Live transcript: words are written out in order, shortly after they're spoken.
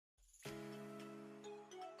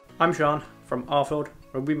I'm Sean from Offload,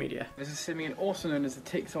 Rugby Media. This is Simeon, also known as the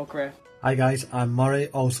TikTok Ref. Hi guys, I'm Murray,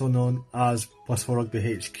 also known as Blissful Rugby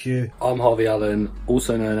HQ. I'm Harvey Allen,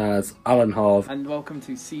 also known as Alan Harv. And welcome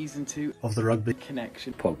to Season 2 of the Rugby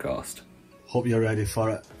Connection podcast. Hope you're ready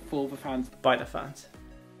for it. For the fans. By the fans.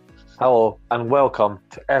 Hello and welcome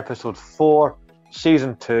to episode 4,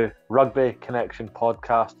 Season 2 Rugby Connection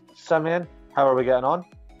podcast. Simeon, how are we getting on?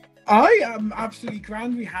 I am absolutely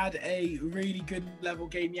grand. We had a really good level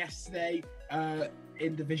game yesterday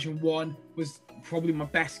in Division 1. Was probably my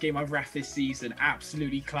best game I've ref this season.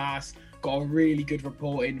 Absolutely class. Got a really good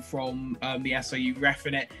report in from the SIU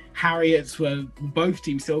reffing it. Harriets were, both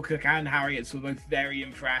teams, Silcook and Harriets, were both very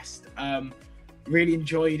impressed. Really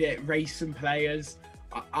enjoyed it. Raced some players.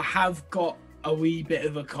 I have got a wee bit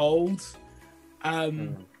of a cold.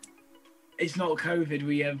 It's not COVID.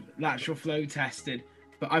 We have lateral flow tested.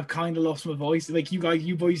 But I've kind of lost my voice. Like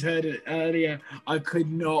you boys heard it earlier. I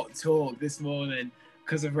could not talk this morning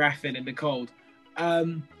because of reffing in the cold.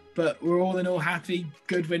 But we're all in all happy.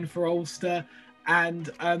 Good win for Ulster.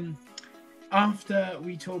 And after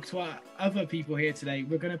we talk to our other people here today,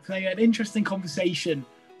 we're going to play an interesting conversation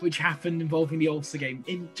which happened involving the Ulster game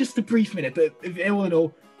in just a brief minute. But all in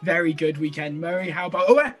all, very good weekend. Murray, how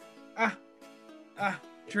about...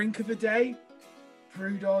 drink of the day.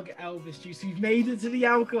 Brewdog Elvis juice. We've made it to the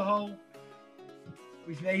alcohol.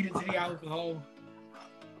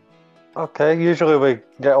 Okay, usually we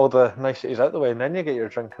get all the niceties out of the way and then you get your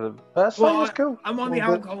drink of the... That's cool. I'm on the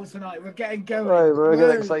alcohol tonight. We're getting going. Right, we're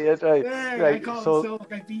getting excited. Right. I can't talk.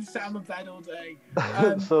 I've been sat on my bed all day.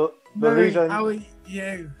 So the Murray, reason... how are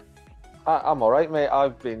you? I'm alright, mate.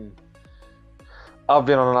 I've been on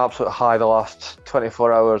an absolute high the last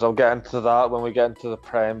 24 hours. I'll get into that when we get into the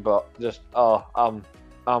Prem, but I'm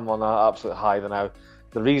on an absolute high now.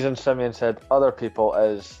 The reason Simeon said other people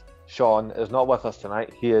is Sean is not with us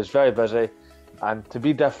tonight. He is very busy, and to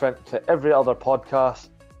be different to every other podcast,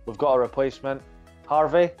 we've got a replacement.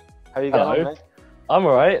 Harvey, how are you getting on, mate? I'm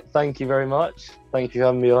alright, thank you very much. Thank you for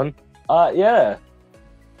having me on. Yeah,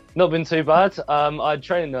 not been too bad. I had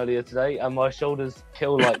training earlier today, and my shoulders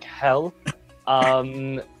kill like hell.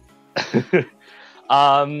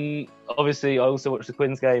 Obviously, I also watched the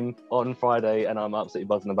Quins game on Friday, and I'm absolutely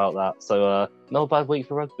buzzing about that. So, not a bad week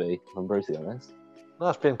for rugby, if I'm brutally honest.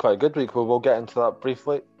 That's been quite a good week. We'll get into that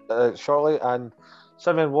briefly, shortly. And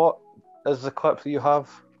Simeon, what is the clip that you have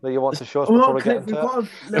that you want to show us before we get into it? We've got a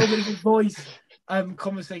little bit of a voice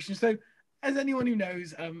conversation. So, as anyone who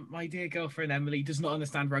knows, my dear girlfriend Emily does not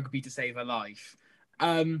understand rugby to save her life.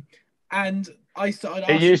 And I started.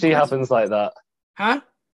 It usually happens like that. Huh?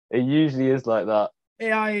 It usually is like that.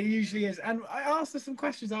 Yeah, it usually is. And I asked her some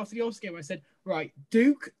questions after the Ulster game. I said, right,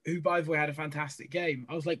 Duke, who, by the way, had a fantastic game.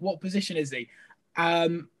 I was like, what position is he?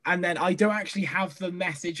 And then I don't actually have the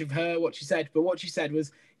message of her, what she said, but what she said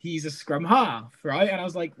was, he's a scrum half, right? And I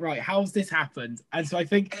was like, right, how's this happened? And so I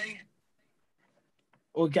think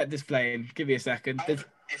we'll get this playing. Give me a second. Yeah,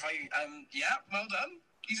 well done.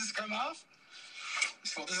 He's a scrum half.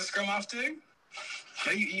 So what does a scrum half do?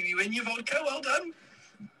 You win your vodka, well done.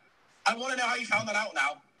 I want to know how you found that out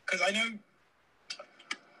now, because I know...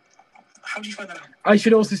 How did you find that out? I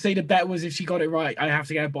should also say the bet was if she got it right, I have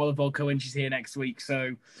to get a bottle of vodka when she's here next week,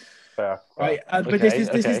 so... Fair. Right, but this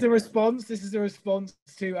is the response. This is the response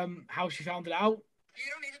to how she found it out. You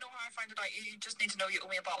don't need to know how I find it out. You just need to know you owe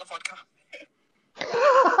me a bottle of vodka.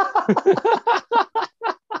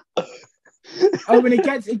 Oh, and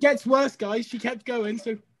it gets worse, guys. She kept going,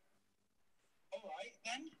 so... Alright,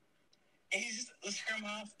 then. Is the scrum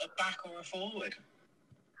half a back or a forward?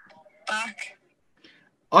 Back.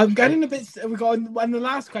 I'm getting a bit... We got on the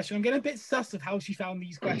last question. I'm getting a bit sus of how she found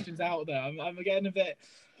these questions out there. I'm getting a bit...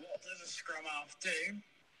 What does a scrum half do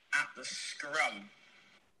at the scrum?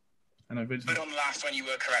 But on the last one, you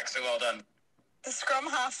were correct, so well done. The scrum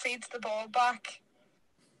half feeds the ball back.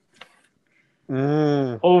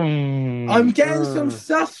 I'm getting some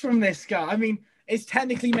sus from this guy. I mean, it's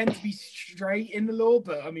technically meant to be straight in the law,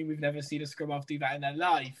 but I mean, we've never seen a scrum half do that in their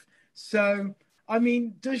life. So, I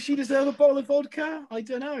mean, does she deserve a bottle of vodka? I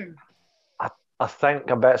don't know. I think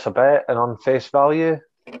a bet's a bet, and on face value,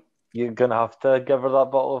 you're going to have to give her that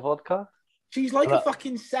bottle of vodka. She's like a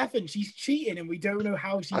fucking 7. She's cheating, and we don't know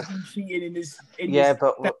how she's been cheating in this.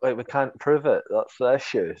 But we can't prove it. That's the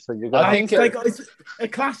issue. So you're I think it's a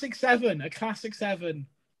classic 7. A classic 7.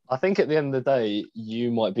 I think at the end of the day,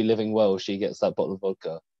 you might be living well. She gets that bottle of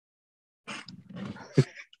vodka.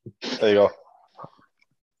 There you go.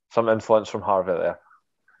 Some influence from Harvey there.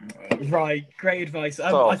 Right, great advice.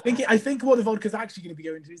 So, I think what the vodka's actually going to be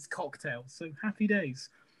going to is cocktail. So happy days.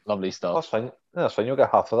 Lovely stuff. That's fine. That's fine. You'll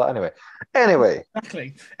get half of that anyway. Anyway,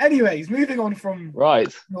 Exactly. Anyways, moving on from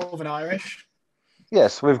Right. Northern Irish.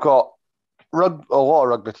 yes, we've got a lot of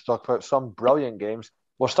rugby to talk about. Some brilliant games.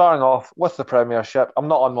 We're starting off with the Premiership. I'm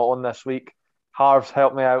not on my own this week. Harv's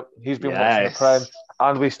helped me out. He's been watching the Prem.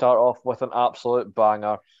 And we start off with an absolute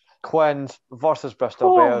banger. Quins versus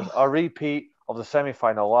Bristol Bears. A repeat of the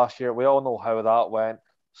semi-final last year. We all know how that went.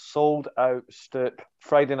 Sold out Stoop.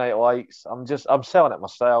 Friday Night Lights. I'm selling it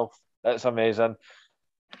myself. It's amazing.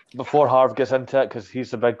 Before Harv gets into it, because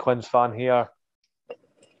he's the big Quins fan here,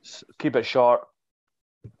 keep it short.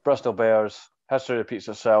 Bristol Bears. History repeats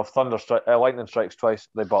itself. Lightning strikes twice.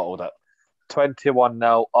 They bottled it.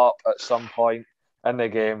 21-0 up at some point in the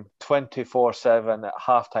game. 24-7 at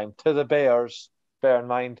halftime to the Bears. Bear in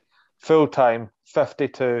mind, full time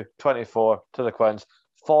 52-24 to the Quins.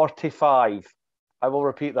 45. I will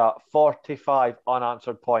repeat that. 45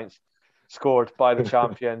 unanswered points scored by the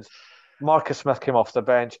champions. Marcus Smith came off the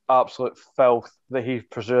bench. Absolute filth that he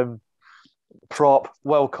presumed. Prop,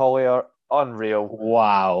 Will Collier, unreal.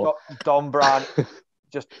 Wow. Dom Brandt,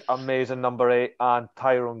 just amazing number 8, and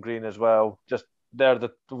Tyrone Green as well. Just they're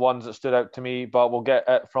the ones that stood out to me, but we'll get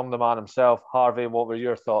it from the man himself. Harvey, what were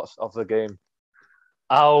your thoughts of the game?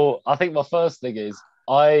 I think my first thing is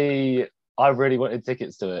I really wanted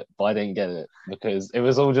tickets to it, but I didn't get it because it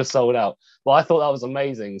was all just sold out. But I thought that was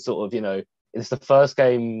amazing. Sort of, it's the first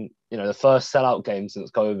game, the first sellout game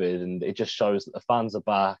since COVID, and it just shows that the fans are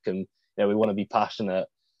back, and we want to be passionate.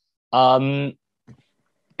 It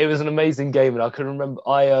was an amazing game, and I can remember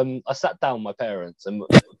I sat down with my parents, and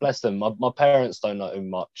bless them, my parents don't know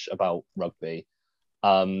much about rugby.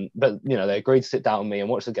 But they agreed to sit down with me and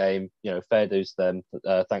watch the game. Fair dues to them.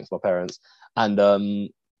 Thanks to my parents. And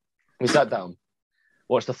we sat down,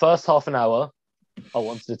 watched the first half an hour. I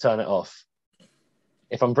wanted to turn it off.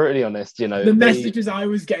 If I'm brutally honest, the messages I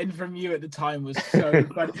was getting from you at the time was so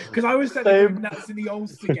funny because I was saying nuts in the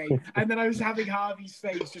Ulster game, and then I was having Harvey's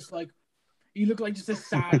face just like. You look like just a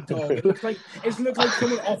sad dog. It looked like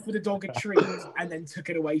someone offered a dog a treat and then took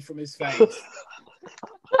it away from his face.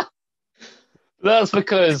 That's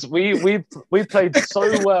because we played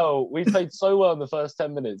so well. We played so well in the first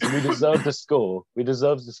 10 minutes, and we deserved the score.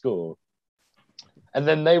 And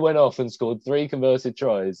then they went off and scored 3 converted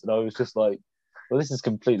tries, and I was just like, "Well, this is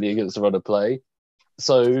completely against the run of play."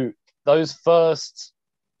 So that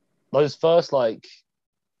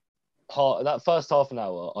first half an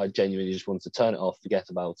hour, I genuinely just wanted to turn it off, forget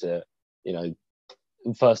about it.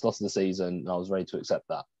 First loss of the season, and I was ready to accept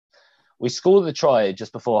that. We scored the try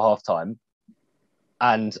just before half time.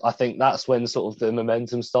 And I think that's when sort of the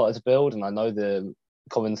momentum started to build. And I know the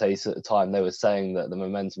commentators at the time, they were saying that the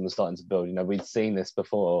momentum was starting to build. We'd seen this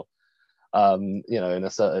before, in a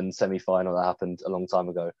certain semi-final that happened a long time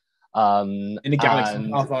ago. In a galaxy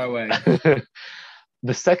not far away.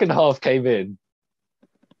 The second half came in.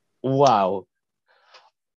 Wow.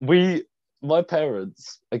 My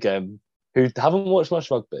parents, again, who haven't watched much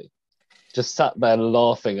rugby, just sat there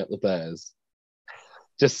laughing at the Bears.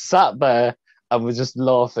 Just sat there and was just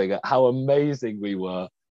laughing at how amazing we were,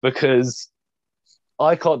 because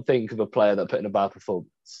I can't think of a player that put in a bad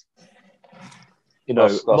performance.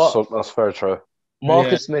 That's very true.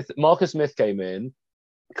 Marcus Smith came in,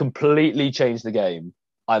 completely changed the game.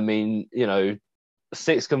 I mean,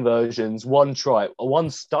 6 conversions, 1 try, 1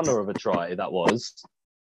 stunner of a try. That was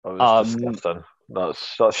disgusting.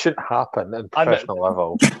 That shouldn't happen at professional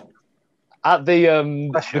level. At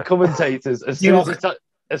the commentators, as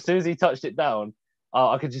soon as he touched it down,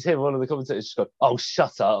 I could just hear one of the commentators just go, "Oh,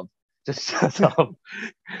 shut up! Just shut up!"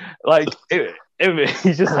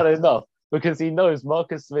 He just had enough, because he knows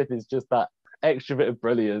Marcus Smith is just that extra bit of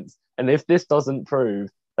brilliance. And if this doesn't prove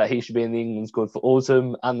that he should be in the England squad for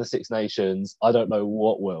autumn and the Six Nations, I don't know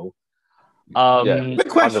what will. The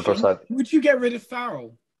question: 100%. Would you get rid of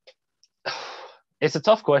Farrell? It's a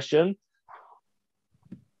tough question.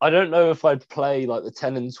 I don't know if I'd play like the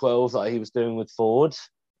 10 and 12 that he was doing with Ford.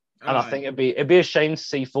 And I think it'd be a shame to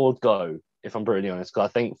see Ford go, if I'm brutally honest, because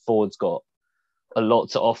I think Ford's got a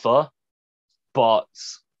lot to offer. But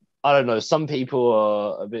I don't know, some people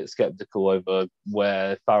are a bit sceptical over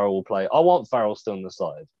where Farrell will play. I want Farrell still on the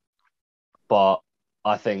side. But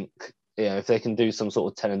I think, if they can do some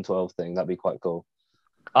sort of 10 and 12 thing, that'd be quite cool.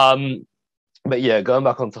 But yeah, going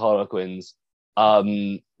back onto Harlequins,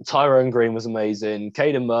 Tyrone Green was amazing.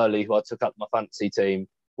 Caden Murley, who I took up my fantasy team,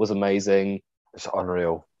 was amazing. It's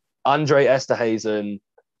unreal. Andre Esterhazen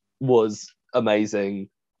was amazing.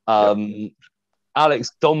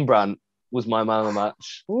 Alex Dombrandt was my man of the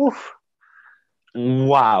match. Oof.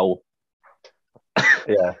 Wow.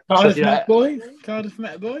 Yeah. Cardiff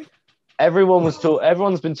Met boy.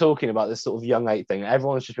 Everyone's been talking about this sort of young 8 thing.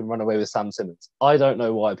 Everyone's just been running away with Sam Simmonds. I don't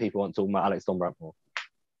know why people aren't talking about Alex Donbrant more.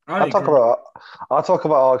 I'll talk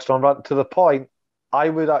about Alex Donbrant to the point. I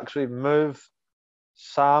would actually move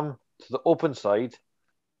Sam to the open side.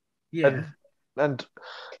 Yeah. And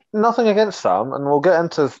nothing against Sam, and we'll get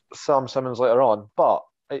into Sam Simmonds later on, but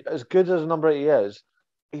as good as a number 8 he is,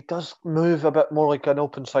 he does move a bit more like an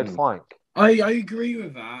open side flank. I agree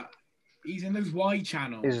with that. He's in those wide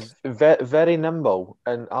channels. He's very nimble,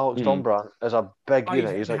 and Alex Donbrant is a big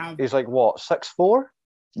unit. He's like what, 6'4"?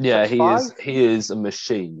 Yeah, 6'5"? he is a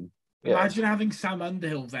machine. Imagine having Sam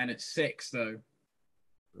Underhill then at 6 though.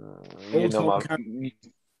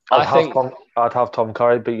 I'd have Tom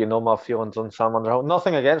Curry, but you know my feelings on Sam Underhill.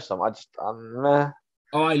 Nothing against him. Meh.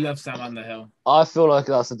 Oh, I love Sam Underhill. I feel like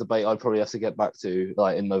that's a debate I'd probably have to get back to,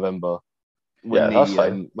 like in November, when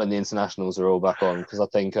the internationals are all back on, because I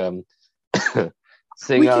think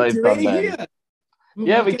seeing how they've done then.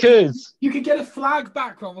 We could. You could get a flag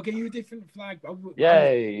background. We'll get you a different flag.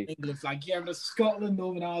 Yay! England flag. Yeah, but Scotland,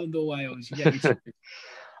 Northern Ireland, or Wales. You get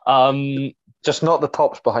me. Just not the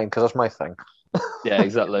tops behind, because that's my thing. Yeah,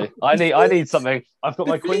 exactly. I need something. I've got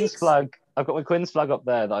my Queen's flag. I've got my Queen's flag up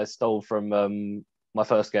there that I stole from my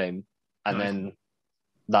first game, and then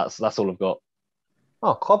that's all I've got.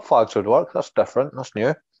 Oh, club flags would work. That's different. That's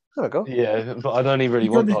new. There we go. Yeah, but I don't really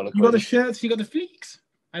want Harlequin. You got the shirts. You got the fleeks.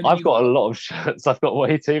 I've got a lot of shirts. I've got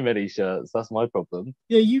way too many shirts. That's my problem.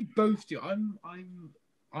 Yeah, you both do.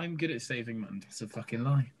 I'm good at saving money. That's a fucking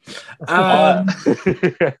lie.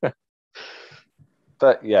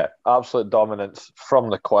 But yeah, absolute dominance from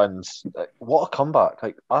the Quins. What a comeback!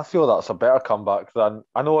 Like, I feel that's a better comeback than,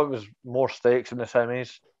 I know it was more stakes in the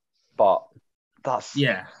semis, but that's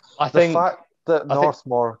I think the fact that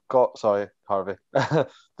Northmore got Harvey.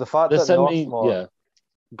 The fact that Northmore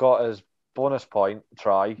got his bonus point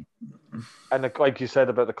try, and like you said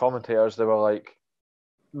about the commentators, they were like,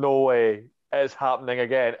 "No way, it's happening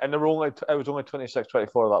again," and it was only 26-24 at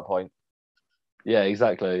that point. Yeah,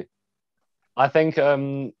 exactly. I think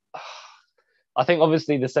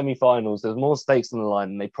obviously the semi-finals, there's more stakes on the line,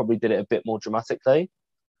 and they probably did it a bit more dramatically.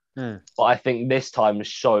 But I think this time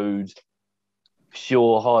showed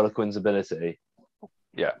pure Harlequins' ability.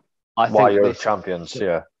 Yeah, why you're champions.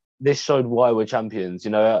 Yeah, this showed why we're champions.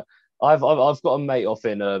 You know, I've got a mate off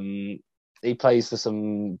in he plays for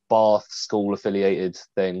some Bath school affiliated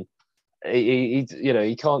thing. He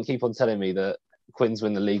can't keep on telling me that Quins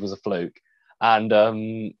win the league was a fluke, and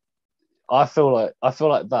I feel like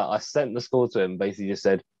that. I sent the score to him, basically just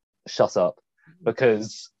said, "Shut up,"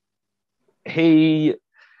 because he's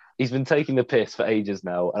been taking the piss for ages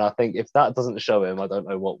now, and I think if that doesn't show him, I don't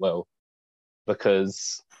know what will.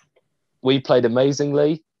 Because we played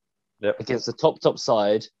amazingly against the top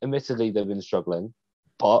side. Admittedly, they've been struggling,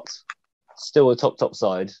 but still a top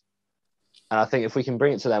side. And I think if we can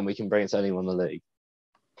bring it to them, we can bring it to anyone in the league.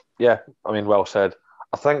 Yeah, I mean, well said.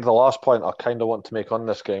 I think the last point I kind of want to make on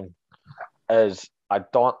this game is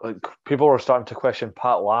people were starting to question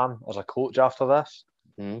Pat Lam as a coach after this.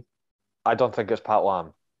 I don't think it's Pat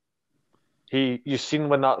Lam. You've seen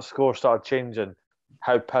when that score started changing,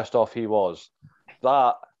 how pissed off he was.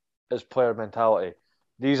 That is player mentality.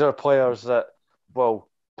 These are players that will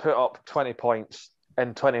put up 20 points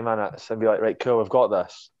in 20 minutes and be like, right, cool, we've got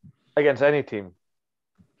this, against any team,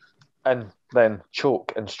 and then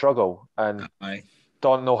choke and struggle and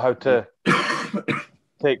don't know how to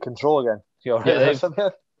take control again.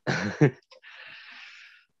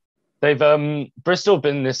 They've Bristol have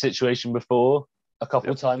been in this situation before a couple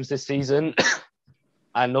of times this season,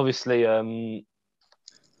 and obviously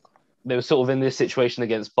they were sort of in this situation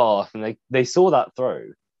against Bath, and they saw that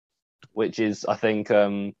through, which is, I think,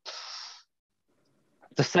 to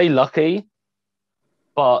say lucky,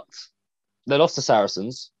 but they lost to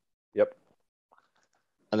Saracens. Yep.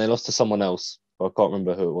 And they lost to someone else. I can't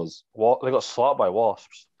remember who it was. What? They got slapped by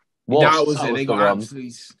Wasps. That was it. They got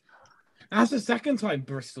absolutely... That's the second time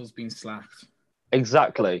Bristol's been slapped.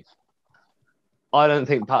 Exactly. I don't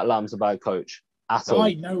think Pat Lam's a bad coach at all.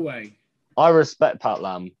 No way. I respect Pat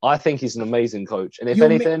Lam. I think he's an amazing coach. And if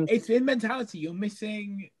anything... it's in mentality. You're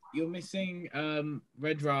missing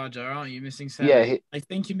Red Raja, aren't you? Missing Sam. Yeah. I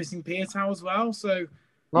think you're missing Piatow as well, so...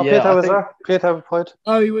 No, Piatow was there. Piatow played.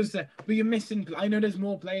 Oh, he was there. But you're missing... I know there's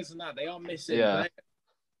more players than that. They are missing. Yeah.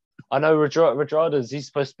 I know Radrada's, he's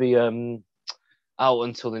supposed to be out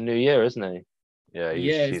until the new year, isn't he? Yeah,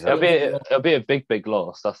 it'll be a big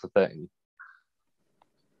loss. That's the thing.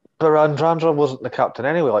 But Randra wasn't the captain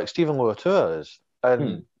anyway, like Stephen Luatua is,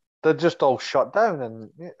 and they're just all shut down. And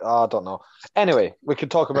I don't know. Anyway, we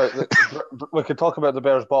could talk about the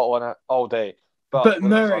Bears bottling it all day. But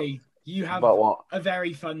Murray, You have But what? a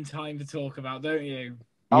very fun time to talk about, don't you?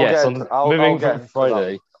 Yes, I'll moving get from into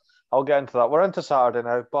Friday. that. I'll get into that. We're into Saturday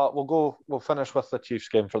now, but we'll finish with the Chiefs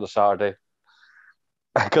game for the Saturday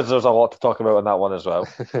because there's a lot to talk about in that one as well.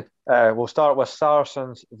 We'll start with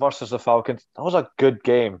Saracens versus the Falcons. That was a good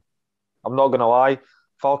game. I'm not going to lie.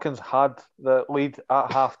 Falcons had the lead at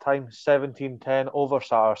halftime, 17-10 over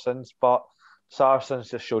Saracens, but Saracens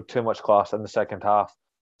just showed too much class in the second half.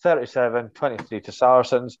 37-23 to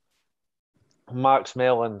Saracens. Max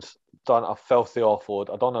Mellon's done a filthy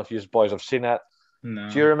offload. I don't know if you boys have seen it. No.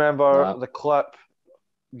 Do you remember the clip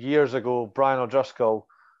years ago, Brian O'Driscoll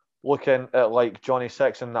looking at like Johnny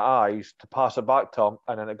Six in the eyes to pass it back to him,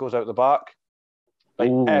 and then it goes out the back?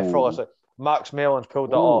 Like effortlessly. Max Mellon's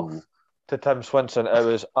pulled it off to Tim Swinson. It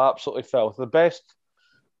was absolutely filth. The best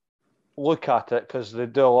look at it, because they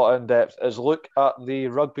do a lot in depth, is look at the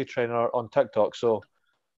rugby trainer on TikTok. So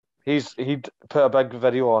he put a big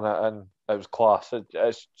video on it, and it was class. I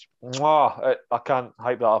can't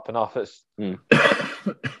hype that up enough. It's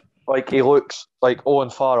like he looks like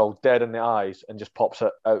Owen Farrell dead in the eyes and just pops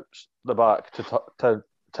it out the back to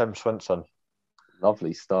Tim Swinson.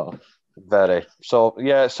 Lovely stuff. Very. So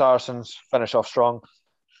yeah, Saracens finish off strong.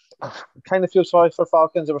 Kind of feel sorry for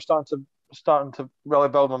Falcons. They were starting to really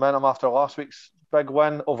build momentum after last week's big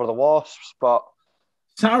win over the Wasps, but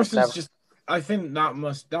Saracens I think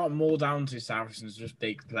that more down to Saracens just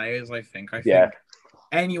big players. I think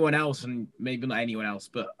anyone else, and maybe not anyone else,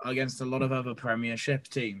 but against a lot of other Premiership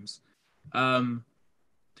teams,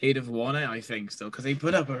 they'd have won it. I think still because they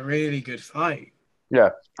put up a really good fight. Yeah,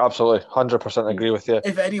 absolutely, 100% agree with you.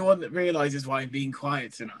 If anyone that realizes why I'm being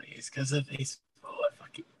quiet tonight, it's because of his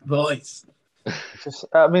fucking voice.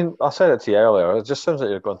 I mean, I said it to you earlier. It just sounds like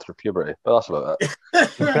you're going through puberty, but that's about it.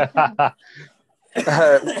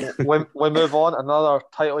 We move on. Another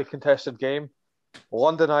tightly contested game.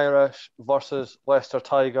 London Irish versus Leicester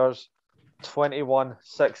Tigers.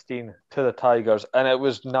 21-16 to the Tigers. And it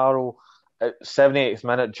was narrow. At 78th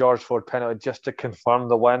minute, George Ford penalty just to confirm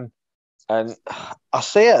the win. And I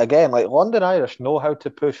say it again, like London Irish know how to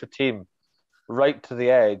push a team right to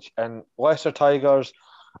the edge. And Leicester Tigers,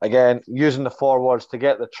 again, using the forwards to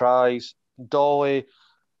get the tries. Dolly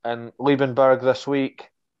and Liebenberg this week.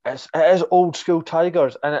 It is old school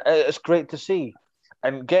Tigers, and it's great to see.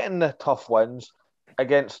 And getting the tough wins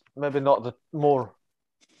against maybe not the more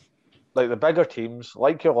like the bigger teams,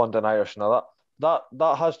 like your London Irish and all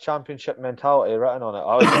that has championship mentality written on it.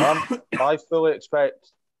 I fully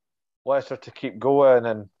expect Leicester to keep going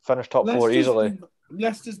and finish top four easily.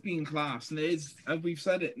 Leicester's been class, and it is. We've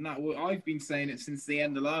said it. Now I've been saying it since the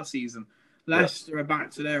end of last season. Leicester are back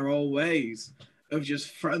to their old ways of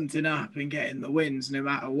just fronting up and getting the wins no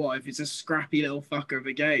matter what. If it's a scrappy little fucker of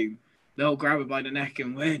a game, they'll grab it by the neck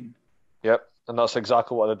and win. Yep, and that's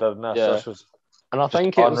exactly what they did in this. Yeah. This was and I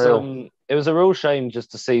think it was a real shame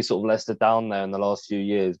just to see sort of Leicester down there in the last few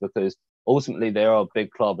years, because ultimately they are a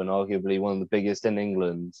big club and arguably one of the biggest in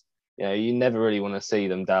England. You know, you never really want to see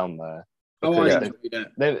them down there.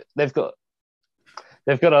 They've got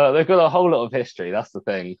a whole lot of history. That's the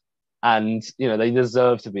thing. And, you know, they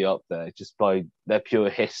deserve to be up there just by their pure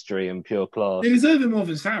history and pure class. They deserve it more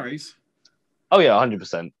than Sarries. Oh, yeah,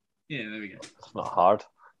 100%. Yeah, there we go. It's not hard.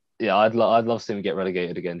 Yeah, I'd love to see them get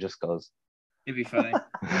relegated again just because. It'd be funny.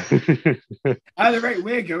 At the rate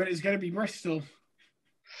we're going, it's going to be Bristol.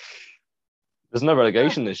 There's no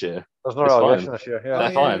relegation this year. There's no relegation this year, yeah.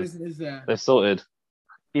 They're fine. Is there? They're sorted.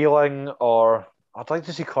 Ealing, or I'd like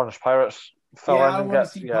to see Cornish Pirates fill in and get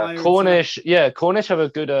Cornish have a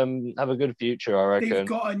good future, I reckon. They've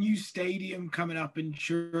got a new stadium coming up in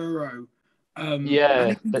Truro.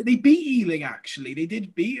 They beat Ealing, actually. They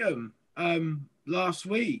did beat them last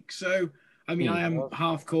week. So, I mean, I am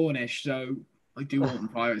half Cornish, so I do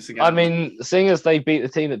want Pirates again. I mean, seeing as they beat the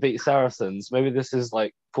team that beat Saracens, maybe this is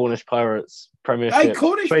like Cornish Pirates Premiership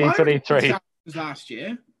 2023. Last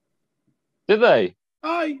year. Did they?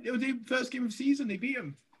 It was the first game of the season. They beat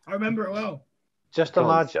them. I remember it well. Just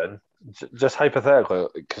imagine, just hypothetically,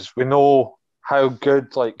 because we know how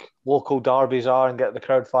good like local derbies are and get the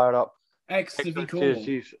crowd fired up. Exeter v Cornwall.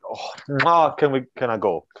 Can I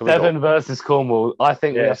go? Devon versus Cornwall. I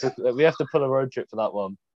think we have to pull a road trip for that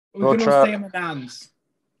one. We're going to stay in Manans.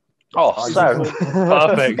 Sound.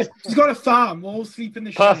 Perfect. He's got a farm. We'll all sleep in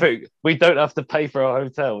the shed. Perfect. We don't have to pay for a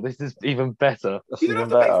hotel. This is even better. You don't have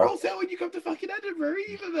to pay for a hotel when you come to fucking Edinburgh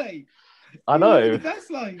either, mate. I know. The best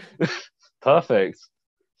life. Perfect.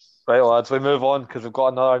 Right, lads, we move on because we've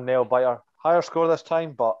got another nail biter. Higher score this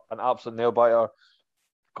time, but an absolute nail biter.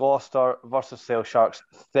 Gloucester versus Sale Sharks,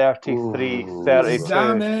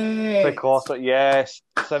 33-32. To Gloucester, yes.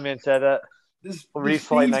 Simeon said it.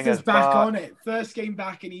 Reece Lightning is back on it. First game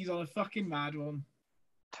back, and he's on a fucking mad one.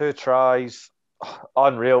 2 tries,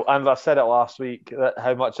 unreal. And I said it last week that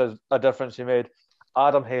how much a difference he made.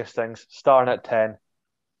 Adam Hastings starting at 10,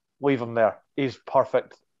 leave him there. He's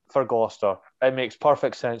perfect for Gloucester. It makes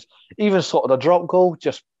perfect sense. Even sort of a drop goal,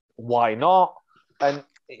 just why not? And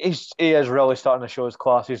he is really starting to show his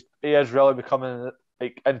class. He is really becoming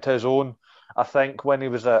into his own. I think when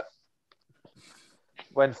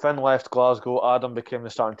Finn left Glasgow, Adam became the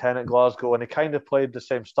starting 10 at Glasgow, and he kind of played the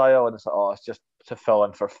same style. And it's like, it's just to fill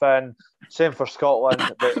in for Finn. Same for Scotland.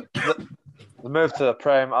 The move to the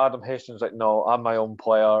Prem, Adam Hastings like, no, I'm my own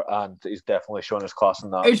player, and he's definitely shown his class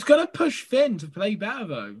in that. It's going to push Finn to play better,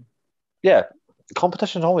 though. Yeah,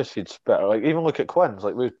 competition always feeds better. Like, even look at Quins.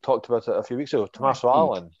 Like, we talked about it a few weeks ago. Tommaso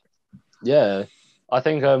Allen. Yeah. I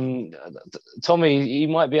think Tommy, he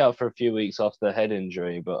might be out for a few weeks after the head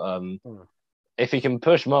injury, but if he can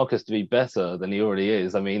push Marcus to be better than he already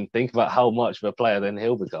is, I mean, think about how much of a player then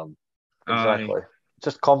he'll become. Exactly.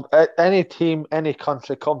 Just any team, any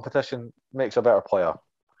country, competition makes a better player.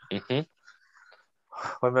 Mm-hmm.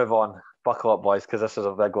 We move on. Buckle up, boys, because this is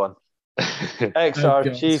a big one.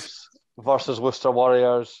 XR Chiefs versus Worcester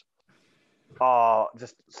Warriors.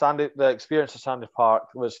 The experience of Sandy Park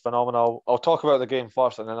was phenomenal. I'll talk about the game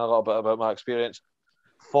first and then a little bit about my experience.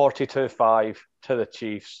 42-5 to the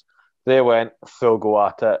Chiefs. They went full go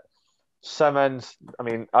at it. Simmonds, I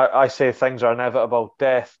mean, I say things are inevitable.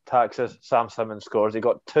 Death, taxes, Sam Simmonds scores. He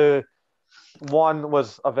got 2. One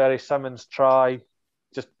was a very Simmonds try,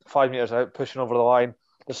 just 5 meters out, pushing over the line.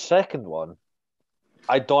 The second one,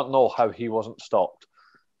 I don't know how he wasn't stopped.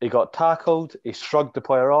 He got tackled, he shrugged the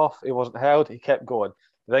player off, he wasn't held, he kept going.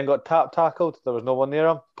 He then got tackled, there was no one near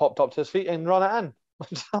him, popped up to his feet and run it in.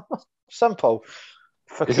 Simple.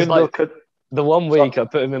 The one week I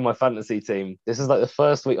put him in my fantasy team. This is like the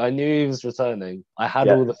first week I knew he was returning. I had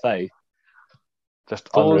all the faith. Just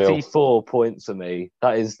 44 unreal. points for me.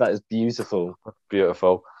 That is beautiful.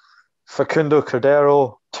 Beautiful. Facundo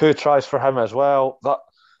Cordero, 2 tries for him as well.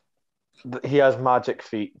 He has magic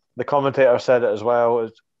feet. The commentator said it as well.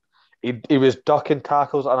 He was ducking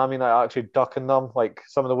tackles, and I mean actually ducking them. Like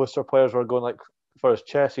some of the Worcester players were going like for his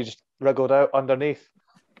chest. He just wriggled out underneath.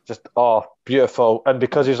 Just beautiful. And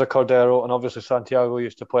because he's a Cordero, and obviously Santiago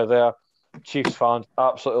used to play there, Chiefs fans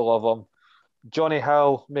absolutely love him. Johnny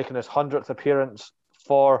Hill making his 100th appearance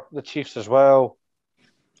for the Chiefs as well.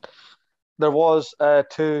 There was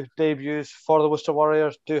 2 debuts for the Worcester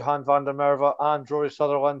Warriors, Duhan van der Merwe and Rory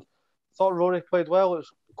Sutherland. Thought Rory played well. It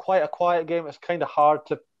was quite a quiet game. It's kind of hard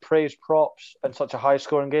to praise props in such a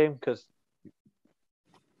high-scoring game because,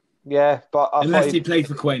 unless he played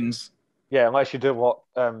for Quins. Yeah, unless you do what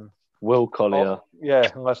Will Collier.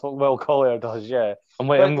 Unless what Will Collier does, yeah. I'm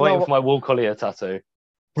waiting for my Will Collier tattoo.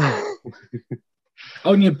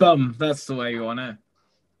 On your bum, that's the way you want it.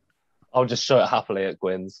 I'll just show it happily at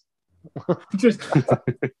Gwyn's. Just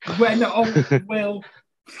when on Will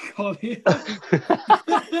Collier.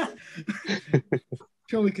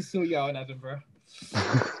 Sure, we can sort you out in Edinburgh.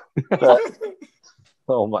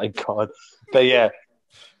 Oh my God. But yeah,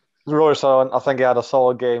 Rory Sutherland, I think he had a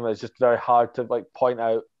solid game. It's just very hard to point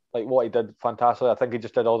out what he did fantastically. I think he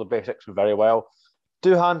just did all the basics very well.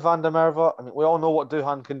 Duhan van der Merwe, I mean, we all know what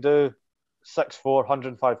Duhan can do. 6'4",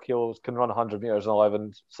 105 kilos, can run 100 metres in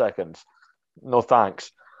 11 seconds. No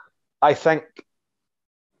thanks. I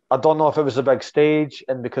don't know if it was a big stage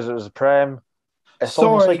and because it was a Prem.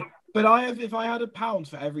 Sorry, but if I had £1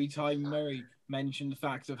 for every time Murray mentioned the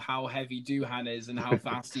fact of how heavy Duhan is and how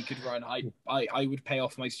fast he could run, I would pay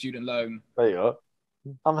off my student loan. There you go.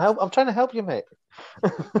 I'm trying to help you, mate.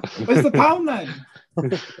 Where's the £1 then?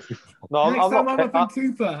 No, Next I'm time not. I'm up in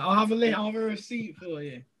Cooper, I'll have a receipt for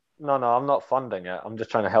you. No, I'm not funding it. I'm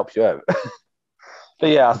just trying to help you out. But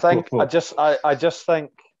yeah, I just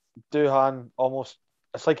think Duhan almost,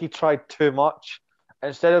 it's like he tried too much.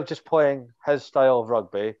 Instead of just playing his style of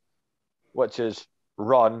rugby, which is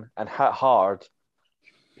run and hit hard,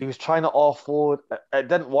 he was trying to offload. It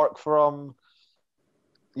didn't work for him.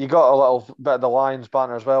 You got a little bit of the Lions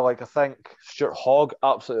banter as well. I think Stuart Hogg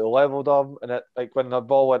absolutely levelled him, and when the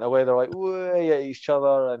ball went away, they're way at each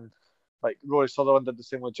other, and Rory Sutherland did the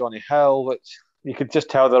same with Johnny Hill, which you could just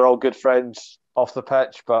tell they're all good friends off the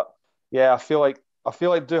pitch. But yeah, I feel like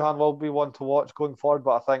Duhan will be one to watch going forward.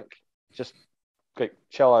 But I think just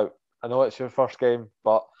chill out. I know it's your first game,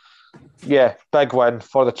 but yeah, big win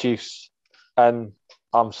for the Chiefs, and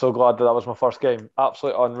I'm so glad that was my first game.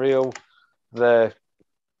 Absolutely unreal. The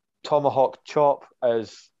tomahawk chop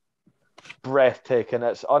is breathtaking.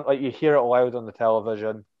 It's you hear it loud on the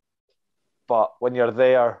television, but when you're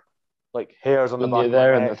there, like hairs on the When back you're of my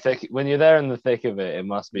there in the neck. thick, when you're there in the thick of it, it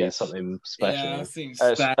must be Yes. something Yeah, special. I think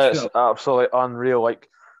It's special. absolutely unreal. Like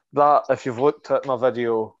that, if you've looked at my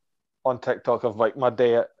video on TikTok of like my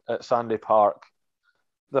day at Sandy Park,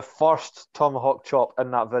 the first tomahawk chop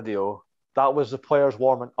in that video, that was the players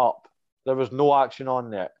warming up. There was no action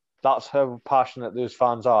on yet. That's how passionate those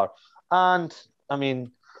fans are. And I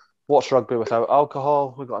mean, what's rugby without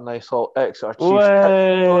alcohol? We got a nice little Exeter Chiefs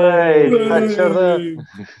picture there,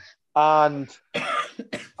 and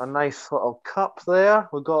a nice little cup there.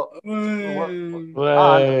 We got. And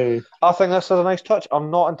Way. I think this is a nice touch.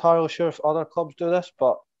 I'm not entirely sure if other clubs do this,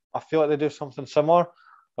 but I feel like they do something similar,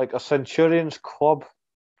 like a Centurions club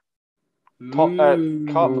cup. That's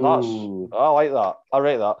Ooh. I like that. I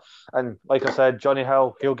rate that. And like I said, Johnny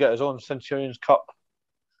Hill, he'll get his own Centurions Cup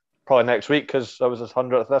probably next week because that was his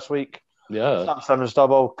 100th this week. Yeah. Sam Simmonds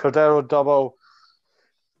double, Cordero double,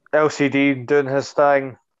 LCD doing his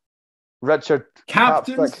thing. Richard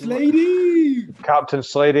Captain Slady! Captain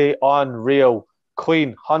Slady, unreal.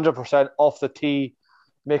 Queen, 100% off the tee,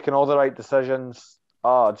 making all the right decisions.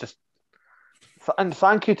 And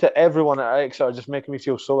thank you to everyone at Exeter, just making me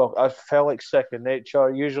feel so well. I felt like second nature.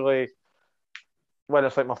 Usually, when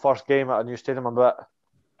it's like my first game at a new stadium, I'm a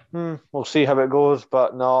bit, we'll see how it goes.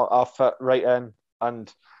 But no, I fit right in,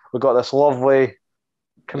 and we got this lovely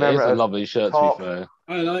commemorative. It is a lovely shirt, top. to be fair.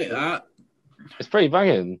 I like that. It's pretty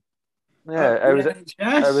banging. Yeah, it was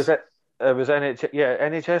NHS? it was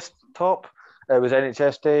NHS top. It was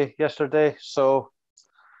NHS Day yesterday, so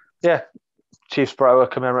yeah, Chiefs brought out a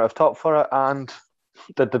commemorative top for it and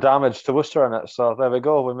did the damage to Worcester in it. So there we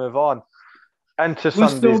go. We move on into We'll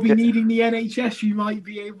Sunday's still be needing the NHS. You might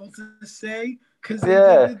be able to say because they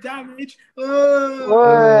did the damage.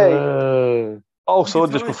 Also,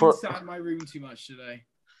 just before sat in my room too much today.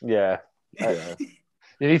 Yeah. You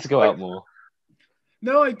need to go out more.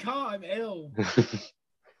 No, I can't. I'm ill. If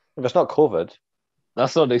it's not COVID.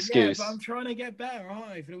 That's not an excuse. Yeah, but I'm trying to get better, aren't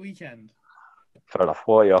I, for the weekend? Fair enough.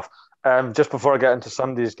 What are you off? Just before I get into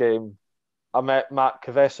Sunday's game, I met Matt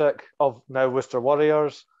Kvesic of now Worcester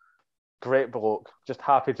Warriors. Great bloke. Just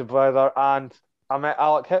happy to be there. And I met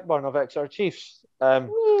Alec Hepburn of Exeter Chiefs.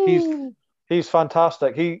 He's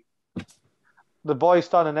fantastic. The boy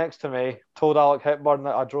standing next to me told Alec Hepburn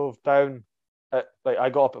that I drove down I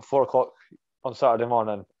got up at 4 o'clock on Saturday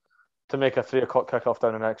morning to make a 3 o'clock kickoff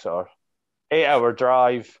down in Exeter. 8-hour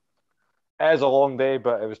drive. It is a long day,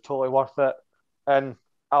 but it was totally worth it. And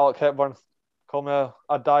Alec Hepburn called me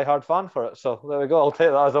a die-hard fan for it. So there we go. I'll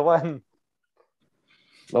take that as a win.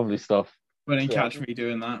 Lovely stuff. But didn't catch me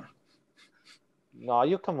doing that. Nah,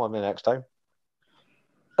 you'll come with me next time.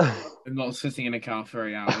 I'm not sitting in a car for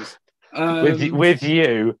 8 hours. With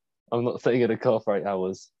you, I'm not sitting in a car for 8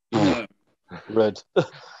 hours. No. Rude.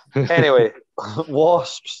 Anyway,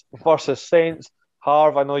 Wasps versus Saints.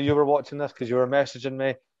 Harv, I know you were watching this because you were messaging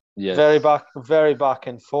me. Yes. Very back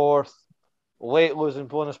and forth. Late losing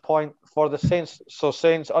bonus point for the Saints. So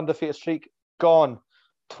Saints undefeated streak gone.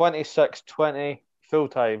 26-20 full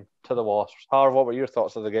time to the Wasps. Harv, what were your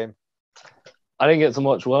thoughts of the game? I didn't get to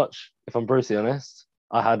watch, if I'm brutally honest.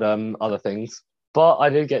 I had other things, but I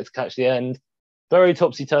did get to catch the end. Very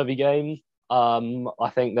topsy-turvy game.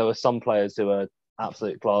 I think there were some players who were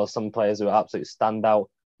absolute class, some players who were absolute standout.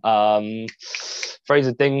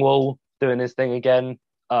 Fraser Dingwall doing his thing again.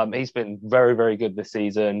 He's been very, very good this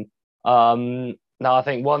season. Now, I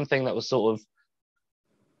think one thing that was sort of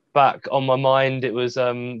back on my mind, it was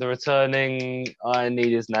the returning, I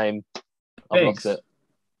need his name. I've lost it.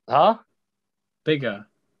 Huh? Bigger.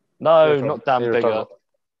 No, not Dan Bigger.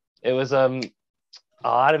 It was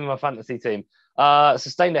I had him in my fantasy team.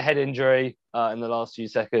 Sustained a head injury in the last few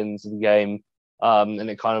seconds of the game, and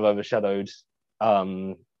it kind of overshadowed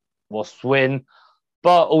Wasps' win.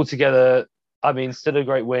 But altogether, I mean, still a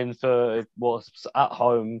great win for Wasps at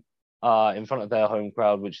home in front of their home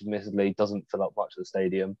crowd, which admittedly doesn't fill up much of the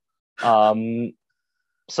stadium.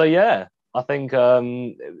 So yeah, I think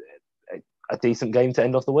a decent game to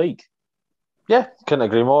end off the week. Yeah, couldn't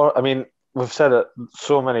agree more. I mean, we've said it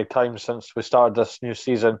so many times since we started this new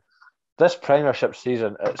season. This Premiership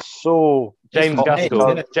season, it's so... James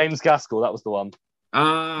Gaskell, that was the one.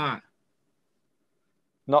 Not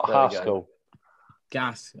there Haskell.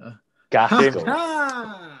 Gaskell.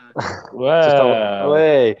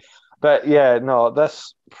 Way. But yeah, no,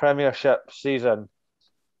 this Premiership season,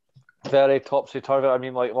 very topsy-turvy. I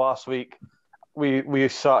mean, like last week, we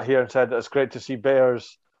sat here and said that it's great to see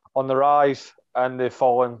Bears on the rise, and they've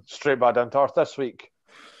fallen straight back down to earth this week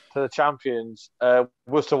to the champions.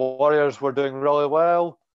 Worcester Warriors were doing really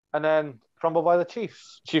well, and then crumbled by the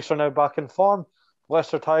Chiefs. Chiefs are now back in form.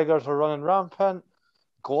 Leicester Tigers are running rampant.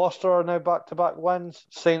 Gloucester are now back-to-back wins.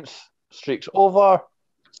 Saints streak's over.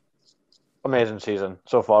 Amazing season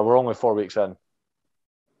so far. We're only 4 weeks in.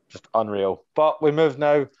 Just unreal. But we move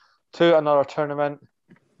now to another tournament.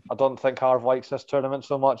 I don't think Harv likes this tournament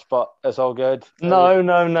so much, but it's all good. No.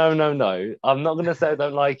 I'm not going to say I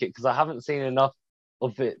don't like it because I haven't seen enough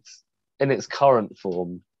of it in its current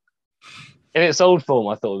form. In its old form,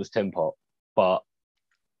 I thought it was Tin Pot, but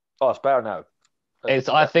it's better now.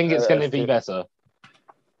 I think it's going to be better.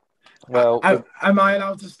 Well, am I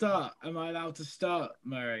allowed to start?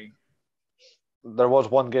 Murray? There was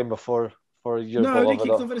one game before for your. No, they kicked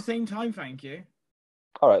off at the same time. Thank you.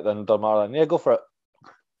 All right, then, doesn't matter then. Yeah, go for it.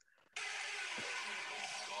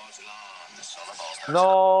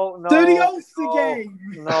 No. Dirty Ulster game.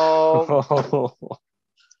 No.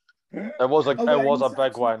 It was a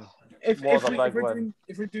big win.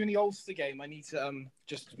 If we're doing the Ulster game, I need to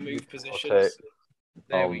just move positions. Okay.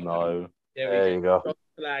 There we go. There you go.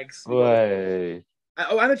 Flags. Way.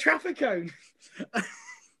 And a traffic cone.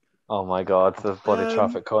 Oh my God, the bloody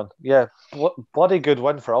traffic cone. Yeah, bloody good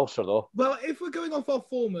win for Ulster though. Well, if we're going off our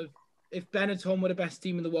form of if Benetton were the best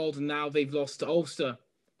team in the world and now they've lost to Ulster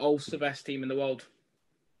best team in the world.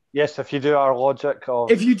 Yes, if you do our logic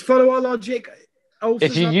of... If you follow our logic...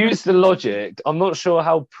 If you use the logic, I'm not sure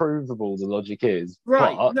how provable the logic is.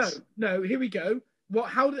 Right, but... no, here we go.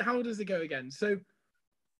 How does it go again? So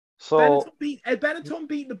Benetton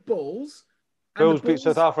beat the Bulls. Bulls beat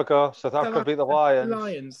South Africa. South Africa beat the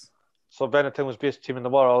Lions. So Benetton was best team in the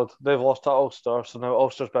world. They've lost to Ulster, so now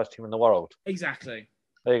Ulster's best team in the world. Exactly.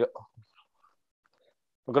 There you go.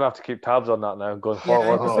 We're going to have to keep tabs on that now going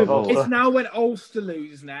forward. So it's now when Ulster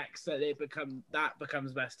lose next that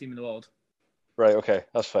becomes best team in the world. Right, okay,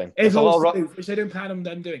 that's fine. It's Ulster lose, which they don't plan on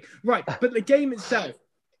them doing. Right, but the game itself,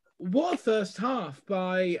 what a first half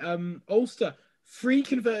by Ulster. 3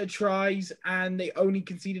 converted tries and they only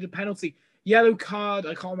conceded a penalty. Yellow card,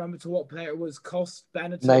 I can't remember to what player it was, cost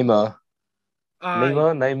Benetton. Neymar,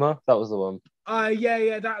 that was the one.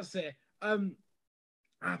 Yeah, that's it.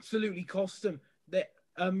 Absolutely cost them. They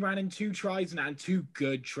ran in 2 tries and 2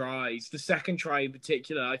 good tries. The second try in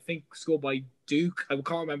particular, I think, scored by Duke. I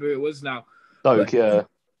can't remember who it was now. Doke, yeah.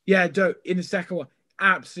 Yeah, Doke. In the second one,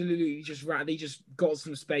 absolutely just ran. They just got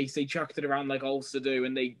some space. They chucked it around like Ulster do,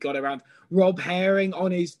 and they got around. Rob Herring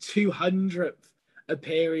on his 200th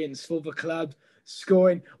appearance for the club,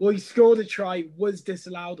 scoring. Well, he scored a try, was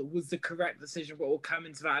disallowed, was the correct decision, but we'll come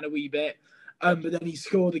into that in a wee bit. But then he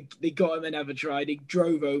scored. They got him another try. They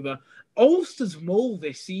drove over. Ulster's maul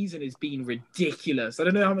this season has been ridiculous. I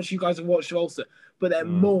don't know how much you guys have watched Ulster, but their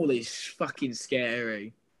maul is fucking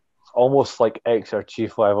scary. Almost like extra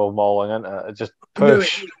chief level mauling, isn't it? Just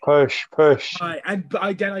push. Right,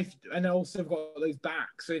 and also have got those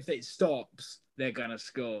backs. So if it stops, they're gonna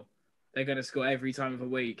score. They're gonna score every time of the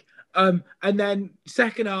week. And then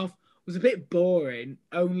second half was a bit boring.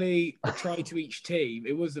 Only a try to each team.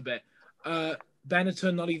 It was a bit.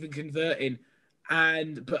 Benetton not even converting,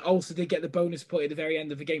 but Ulster did get the bonus point at the very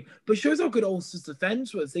end of the game. But shows how good Ulster's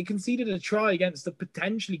defence was. They conceded a try against a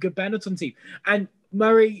potentially good Benetton team. And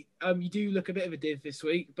Murray, you do look a bit of a div this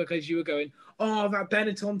week because you were going, that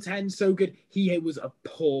Benetton 10 so good. He was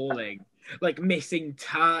appalling, like missing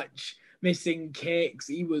touch, missing kicks.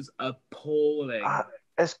 He was appalling.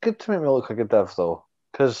 It's good to make me look like a div though,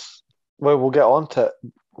 because we'll get on to it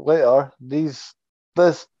later. This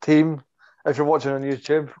team. If you're watching on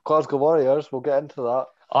YouTube, Glasgow Warriors, we'll get into that.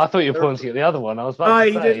 I thought you were pointing at the other one. I was about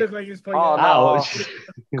to say. He did look like he was pointing at ouch.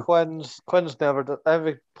 Quinn's never did.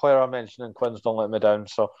 Every player I mention in Quinn's don't let me down.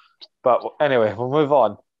 So, but anyway, we'll move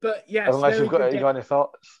on. But yes, unless you got any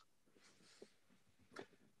thoughts.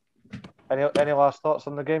 Any last thoughts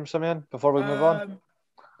on the game, Simeon, before we move on?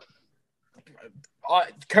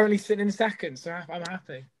 Currently sitting in second, so I'm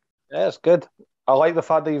happy. Yeah, it's good. I like the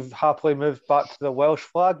fact that you've happily moved back to the Welsh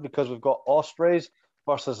flag because we've got Ospreys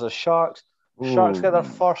versus the Sharks. Ooh. Sharks get their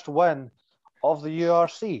first win of the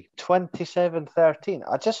URC, 27-13.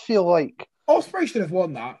 I just feel like... Ospreys should have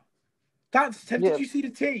won that. Did you see the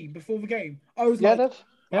team before the game? I was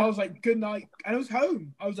like, good night. And I was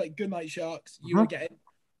home. I was like, good night, Sharks. You were getting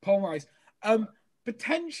pulverized.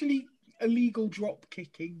 Potentially illegal drop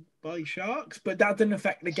kicking by Sharks, but that didn't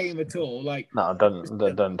affect the game at all. Like, no,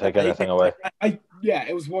 it doesn't take anything away.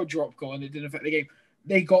 It was one drop goal and it didn't affect the game.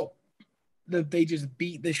 They just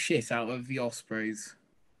beat the shit out of the Ospreys.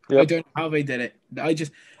 Yep. I don't know how they did it. I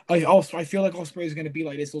feel like Ospreys are going to be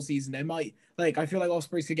like this all season. I feel like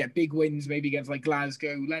Ospreys could get big wins, maybe against like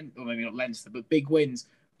Glasgow, or maybe not Leinster, but big wins.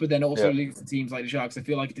 But then also lose to teams like the Sharks. I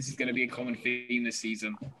feel like this is going to be a common theme this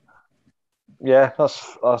season. Yeah, I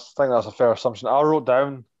think that's a fair assumption. I wrote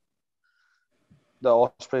down the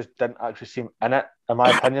Ospreys didn't actually seem in it, in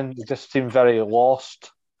my opinion. They just seemed very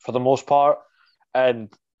lost for the most part.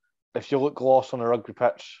 And if you look lost on a rugby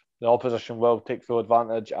pitch, the opposition will take full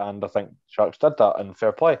advantage, and I think Sharks did that in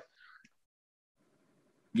fair play.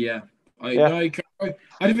 Yeah. I don't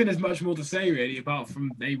think there's much more to say really, apart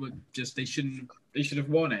from they should have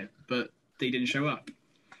won it, but they didn't show up.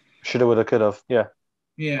 Shoulda, woulda, could have. Yeah.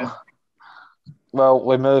 Yeah. Well,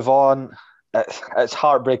 we move on. It's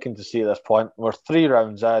heartbreaking to see at this point. We're 3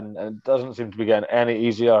 rounds in, and it doesn't seem to be getting any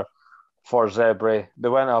easier for Zebra. They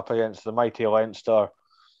went up against the mighty Leinster.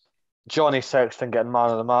 Johnny Sexton getting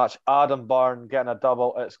man of the match. Adam Byrne getting a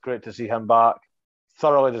double. It's great to see him back.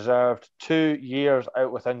 Thoroughly deserved. 2 years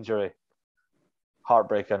out with injury.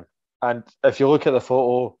 Heartbreaking. And if you look at the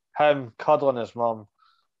photo, him cuddling his mum,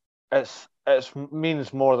 it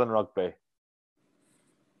means more than rugby.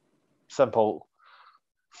 Simple.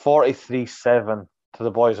 43-7 to the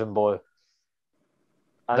boys in blue.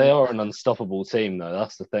 And they are an unstoppable team, though.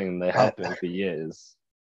 That's the thing. They have been for years.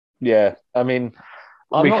 Yeah, I mean,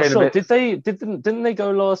 I'm not sure. Didn't they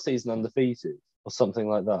go last season undefeated or something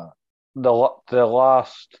like that? The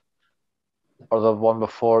last or the one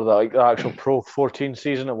before that, like the actual Pro 14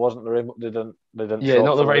 season, it wasn't the Rainbow. They didn't. Yeah, show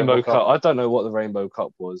not up the for Rainbow Cup. I don't know what the Rainbow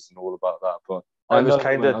Cup was and all about that, but it was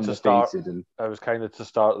kind of to start. And... It was kind of to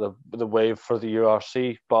start the wave for the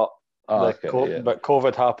URC, but but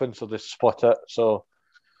COVID happened, so they split it. So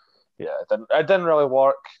yeah, it didn't really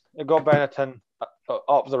work. It got Benetton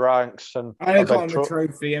up the ranks, and I got him a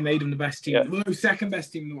trophy and made him the best team. Yeah. Well, second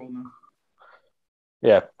best team in the world now.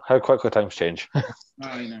 Yeah, how quickly times change.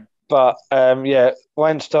 I know. But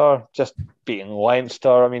Leinster just beating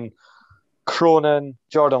Leinster. I mean, Cronin,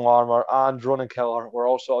 Jordan Larmour, and Ronan Keller were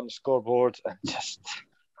also on the scoreboard. And just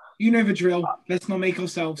you know the drill. Let's not make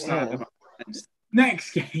ourselves sad about it.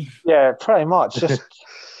 Next game. Yeah, pretty much. Just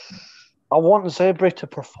I want Zebra to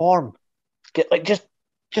perform.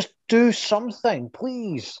 Just do something,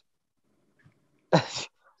 please. Yeah,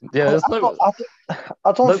 there's I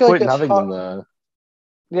don't no feel point like having them there.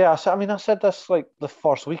 Yeah, I said this like the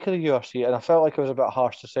first week of the URC, and I felt like it was a bit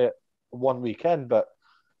harsh to say it 1 weekend, but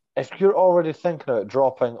if you're already thinking about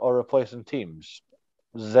dropping or replacing teams,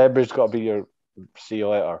 Zebra's got to be your see you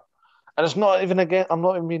later. And it's not even I'm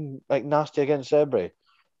not even being like nasty against Zebra.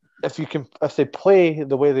 If they play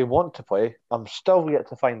the way they want to play, I'm still yet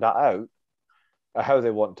to find that out, how they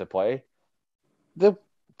want to play. They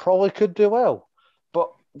probably could do well,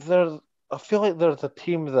 but I feel like they're the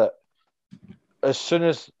team that as soon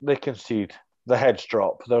as they concede, the heads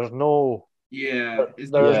drop. There's no... Yeah. There's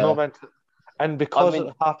no mental... And because it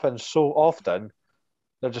happens so often,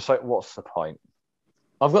 they're just like, what's the point?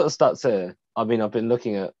 I've got the stats here. I mean, I've been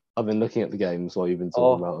looking at the games while you've been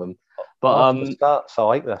talking about them. But the stats, I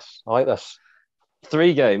like this.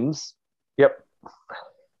 3 games. Yep.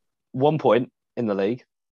 1 point in the league.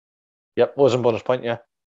 Yep, wasn't bonus point, yeah.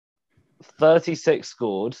 36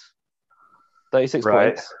 scored. 36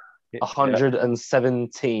 right. points.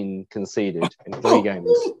 117 conceded in 3 games.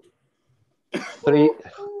 In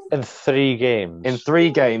 3 games. In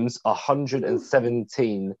 3 games,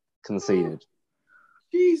 117 conceded.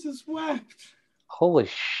 Jesus wept. Holy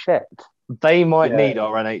shit. They might need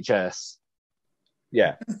our NHS.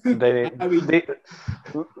 Yeah. They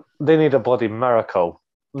need a bloody miracle.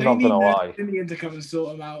 Not going to lie. They need to come and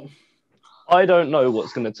sort them out. I don't know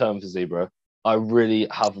what's going to turn for Zebra. I really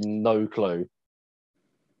have no clue.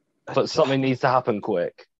 But something needs to happen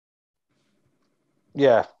quick.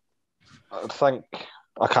 Yeah. I think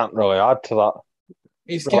I can't really add to that.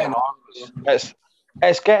 It's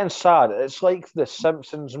getting sad. It's like the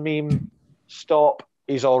Simpsons meme, stop,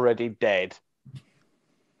 he's already dead.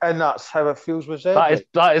 And that's how it feels with Zebra.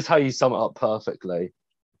 That is how you sum it up perfectly.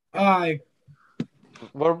 Aye.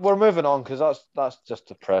 We're moving on because that's just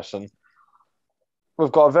depressing.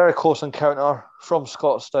 We've got a very close encounter from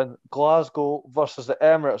Scotstoun. Glasgow versus the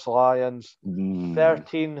Emirates Lions.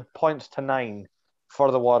 13 points to 9 for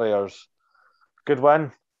the Warriors. Good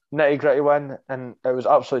win. Nitty-gritty win. And it was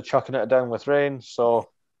absolutely chucking it down with rain. So,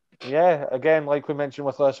 yeah, again, like we mentioned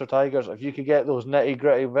with Leicester Tigers, if you could get those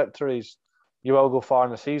nitty-gritty victories, you will go far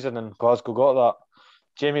in the season. And Glasgow got that.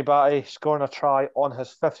 Jamie Batty scoring a try on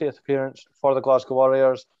his 50th appearance for the Glasgow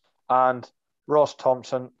Warriors. And Ross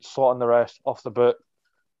Thompson slotting the rest off the boot.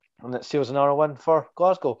 And it seals another win for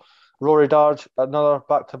Glasgow. Rory Darge, another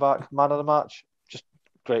back-to-back man of the match. Just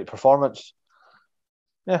great performance.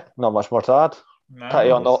 Yeah, not much more to add. Nice.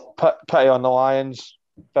 Pity on the Lions.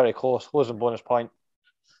 Very close. Losing bonus point.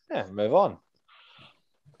 Yeah, move on.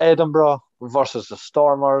 Edinburgh versus the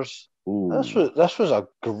Stormers. Ooh. This was a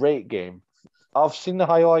great game. I've seen the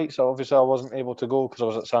highlights. Obviously, I wasn't able to go because I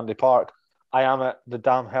was at Sandy Park. I am at the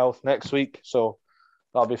Damn Health next week, so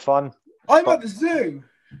that'll be fun. I'm at the zoo.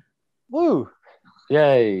 Woo!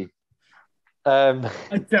 Yay. I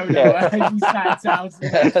don't know how you sat out.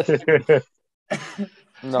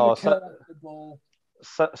 No,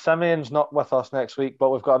 Simeon's not with us next week, but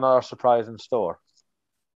we've got another surprise in store.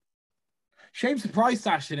 Shame Surprise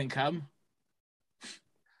Sash didn't come.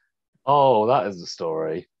 Oh, that is the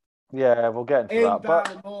story. Yeah, we'll get into that,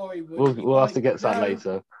 but We'll have to get to that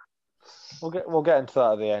later. We'll get into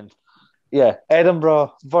that at the end. Yeah,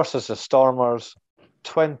 Edinburgh versus the Stormers,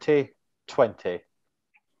 2020.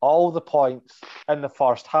 All the points in the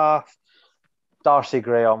first half. Darcy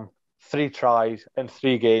Graham, 3 tries in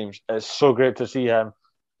 3 games. It's so great to see him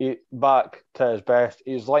back to his best.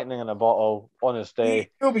 He's lightning in a bottle on his day.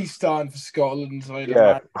 He'll be starting for Scotland.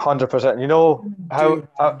 Yeah, 100%. You know how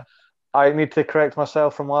I need to correct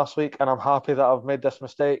myself from last week, and I'm happy that I've made this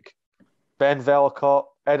mistake. Ben Vellicott,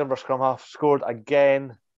 Edinburgh scrum half, scored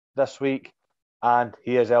again this week, and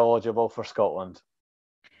he is eligible for Scotland.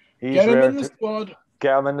 Get him in the squad.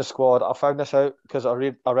 Get him in the squad. I found this out because I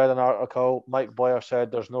read an article. Mike Boyer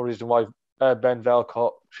said there's no reason why Ben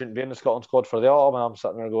Vellicott shouldn't be in the Scotland squad for the autumn, and I'm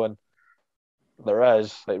sitting there going, there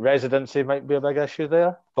is. Like, residency might be a big issue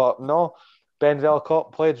there, but no. Ben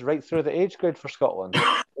Vellicott played right through the age grade for Scotland.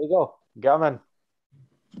 There you go. Get him in.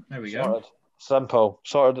 There we Sorted. go.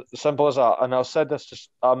 Simple as that. And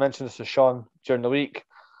I mentioned this to Sean during the week.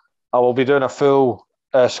 I will be doing a full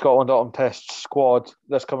Scotland Autumn Test squad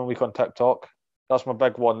this coming week on TikTok. That's my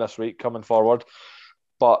big one this week coming forward.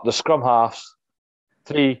 But the scrum halves,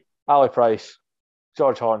 3, Ali Price,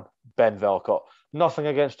 George Horn, Ben Vellicott. Nothing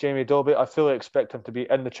against Jamie Dobie. I fully expect him to be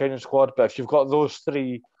in the training squad. But if you've got those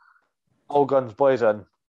 3 all guns blazing,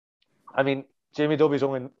 I mean, Jamie Dobie's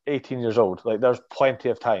only 18 years old. Like, there's plenty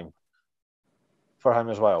of time for him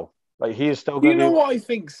as well. Like, he is still going to. You know what I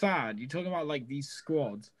think's sad? You're talking about like these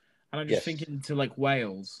squads, and I'm just thinking to like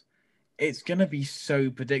Wales. It's gonna be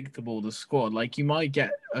so predictable, the squad. Like, you might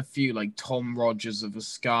get a few like Tom Rogers of the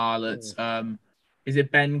Scarlets. Is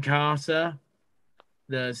it Ben Carter?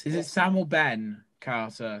 Is it Sam or Ben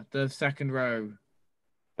Carter? The second row.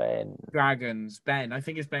 Ben. Dragons. Ben. I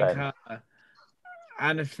think it's Ben Carter.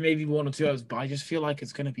 And if maybe 1 or 2 others, but I just feel like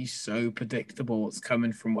it's gonna be so predictable what's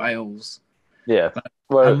coming from Wales. Yeah. Like,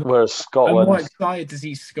 Whereas Scotland, I'm more excited to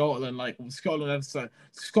see Scotland. Like,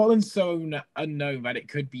 Scotland's so unknown that it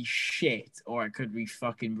could be shit or it could be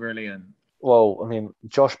fucking brilliant. Well, I mean,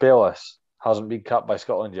 Josh Bayliss hasn't been capped by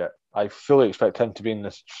Scotland yet. I fully expect him to be in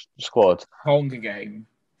this squad. Hunger game.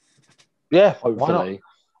 Yeah, hopefully.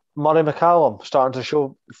 Murray McCallum starting to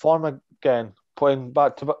show form again, starting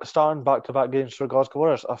back-to-back games for Glasgow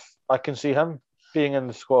Warriors. I can see him being in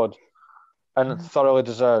the squad. And thoroughly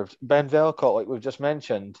deserved. Ben Vellicott, like we've just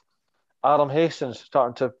mentioned. Adam Hastings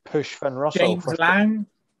starting to push Finn Russell.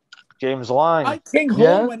 James Lang. King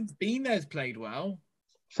Horn, when he's been there, has played well.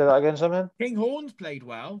 Say that again, Simon? King Horn's played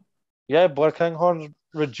well. Yeah, Blair Kinghorn's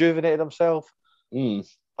rejuvenated himself.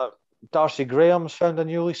 Darcy Graham's found a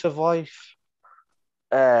new lease of life.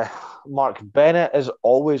 Mark Bennett is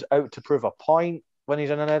always out to prove a point when he's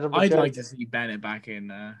in an Edinburgh. I'd like to see Bennett back in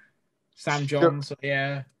there. Sam Johnson,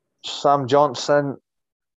 yeah. Sam Johnson,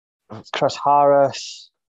 Chris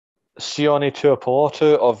Harris, Sione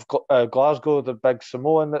Tuipulotu of Glasgow, the big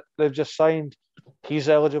Samoan that they've just signed. He's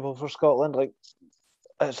eligible for Scotland. Like,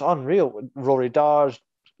 it's unreal. Rory Dars,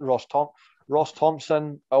 Ross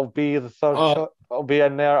Thompson will be the third. I'll be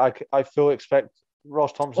in there. I fully expect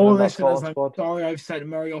Ross Thompson in that Scotland squad. Sorry, I've sent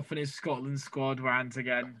Murray off in his Scotland squad rant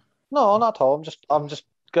again. No, not at all. I'm just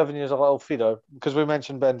giving you a little feeder because we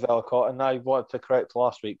mentioned Ben Vellicott, and I wanted to correct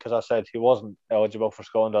last week because I said he wasn't eligible for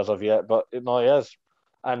Scotland as of yet, but no, he is,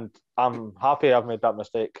 and I'm happy I've made that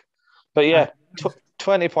mistake. But yeah,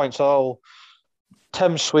 20 points all.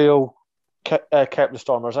 Tim Swale kept the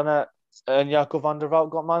Stormers in it, and Jaco van der Walt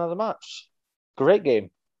got man of the match. Great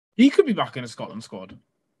game. He could be back in a Scotland squad.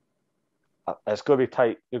 It's going to be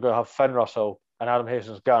tight. You're going to have Finn Russell and Adam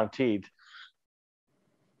Hastings guaranteed.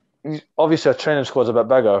 Obviously, a training squad's a bit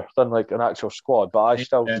bigger than like an actual squad, but I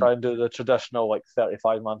still try and do the traditional like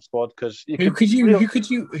 35-man squad because who's going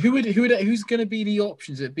to be the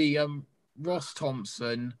options? It'd be Ross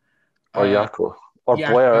Thompson or Jaco or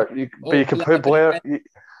Blair. You can put Blair. You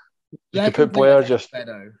can put Blair just.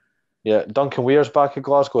 Yeah, Duncan Weir's back at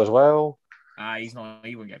Glasgow as well. He's not.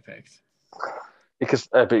 He won't get picked.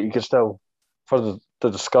 But you can still for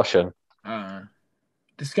the discussion.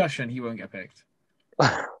 He won't get picked.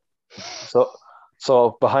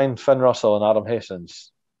 So behind Finn Russell and Adam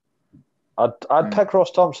Hastings, I'd pick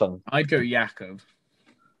Ross Thompson. I'd go Jakob.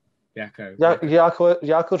 Yako.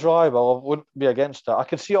 Yako's reliable. I wouldn't be against it. I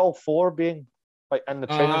could see all four being like in the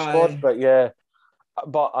training squad,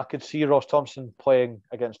 but I could see Ross Thompson playing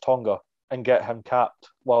against Tonga and get him capped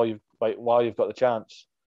while you've got the chance.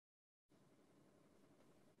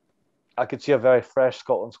 I could see a very fresh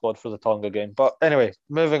Scotland squad for the Tonga game. But anyway,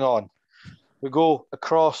 moving on. We go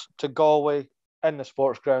across to Galway in the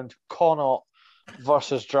sports ground. Connaught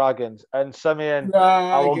versus Dragons. And Simeon,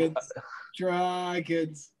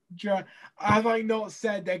 Dragons. Have I not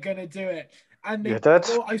said they're going to do it? And you did?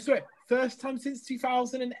 Well, I swear, first time since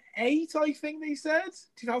 2008, I think they said.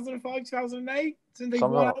 2005, 2008. Since they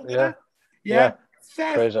won out there. Yeah.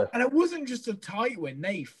 Fair. Crazy. And it wasn't just a tight win.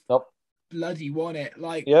 They bloody won it.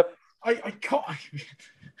 Like, yep. I can't.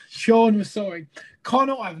 Sean was sorry.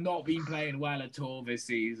 Connaught have not been playing well at all this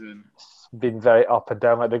season. Been very up and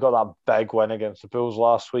down. Like they got that big win against the Bulls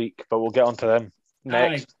last week, but we'll get onto them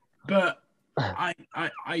next. But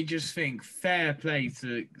I just think fair play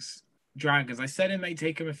to Dragons. I said it may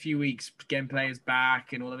take them a few weeks getting players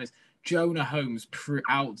back and all of this. Jonah Holmes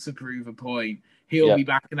out to prove a point. He'll be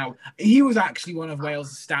back now. He was actually one of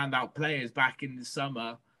Wales' standout players back in the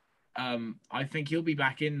summer. I think he'll be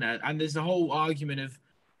back in there. And there's a whole argument of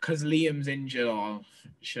because Liam's injured,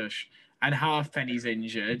 and Halfpenny's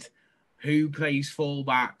injured, who plays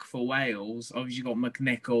fullback for Wales? Obviously, you got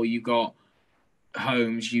McNichol, you got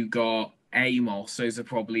Holmes, you got Amos. Those are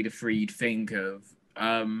probably the three you'd think of.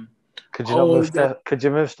 Could you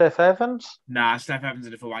move Steph Evans? Nah, Steph Evans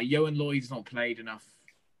is a fullback. Yohan Lloyd's not played enough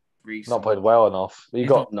recently. Not played well enough. He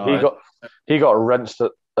got rinsed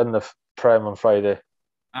in the Prem on Friday.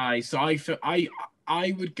 So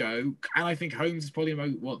I would go, and I think Holmes is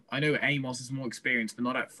probably I know Amos is more experienced, but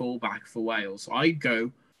not at fullback for Wales. So I'd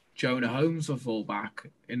go Jonah Holmes for fullback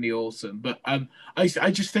in the autumn. But I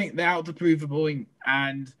just think they're out to prove a point,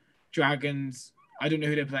 and Dragons. I don't know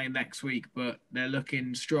who they're playing next week, but they're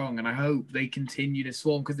looking strong, and I hope they continue to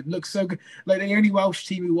swarm because it looks so good. Like they're the only Welsh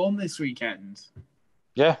team who won this weekend.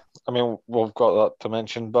 Yeah, I mean we've got that to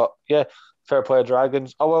mention, but yeah, fair play to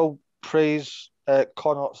Dragons. I will praise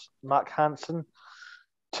Connaught's Mac Hansen.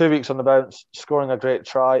 2 weeks on the bounce, scoring a great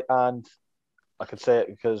try, and I could say it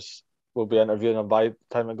because we'll be interviewing him by the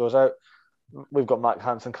time it goes out. We've got Mac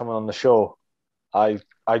Hansen coming on the show. I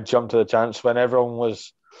jumped to the chance when everyone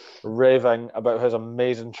was raving about his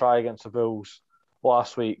amazing try against the Bulls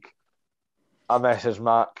last week. I messaged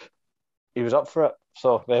Mac. He was up for it.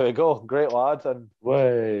 So there we go. Great lad. And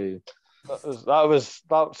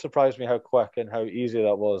that surprised me how quick and how easy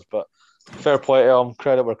that was. But fair play to him.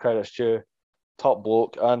 Credit where credit's due. Top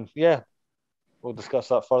bloke. And yeah, we'll discuss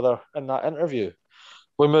that further in that interview.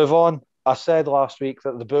 We move on. I said last week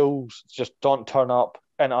that the Bulls just don't turn up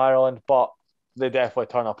in Ireland, but they definitely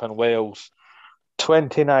turn up in Wales.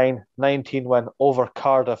 29-19 win over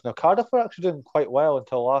Cardiff. Now, Cardiff were actually doing quite well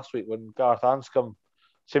until last week when Gareth Anscombe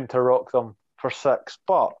seemed to rock them for 6.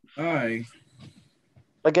 But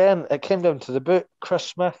again, it came down to the boot. Chris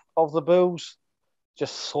Smith of the Bulls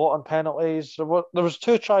just slotting penalties. There was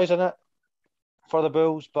 2 tries in it for the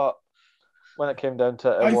Bulls, but when it came down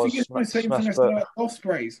to it, I think it's the same thing I said about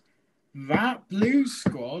Ospreys. That Blues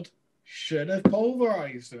squad should have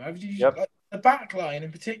pulverised them. The back line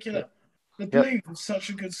in particular. The Blues are such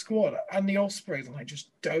a good squad, and the Ospreys, I just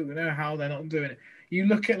don't know how they're not doing it. You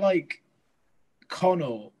look at like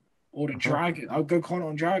Connaught or the Dragon. I'll go Connaught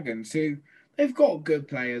and Dragons, who they've got good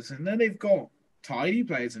players, and then they've got tidy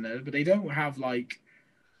players in there, but they don't have like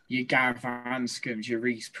your Gareth Anscombe, your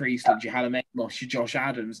Reece Priestland, your Hallam Amos, your Josh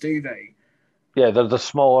Adams, do they? Yeah, they're the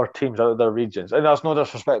smaller teams out of their regions, and that's no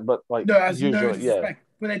disrespect, but like usually, no disrespect,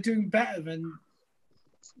 but they're doing better than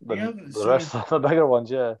the others. The rest of the bigger ones,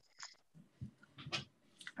 yeah.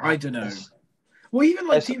 I don't know. Well, even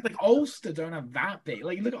like teams like Ulster don't have that big.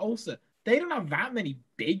 Like, look at Ulster. They don't have that many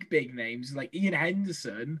big names. Like Ian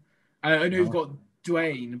Henderson. I know we've got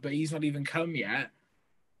Dwayne, but he's not even come yet.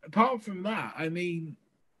 Apart from that, I mean...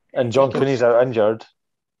 And John Cooney's out injured.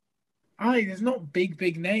 There's not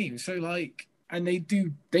big names. So, like... And they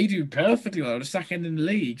do perfectly well. They're second in the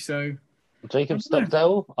league, so... Jacob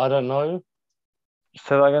Stockdale? I don't know.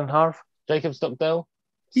 Say that again, Harv? Jacob Stockdale?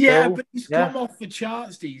 Yeah, but he's come off the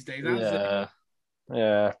charts these days.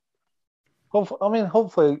 Yeah.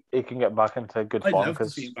 Hopefully he can get back into good form.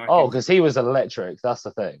 Because he was electric. That's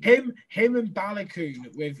the thing. Him and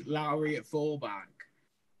Balakoon with Lowry at fullback.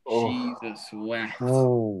 Oh. Jesus wept.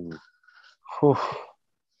 Oh.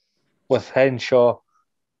 With Henshaw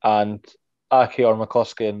and Aki or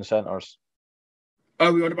McCloskey in the centres.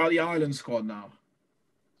 Oh, we on about the Ireland squad now?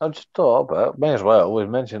 I just thought about it. May as well. We've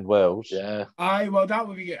mentioned Wales. Yeah. Well, that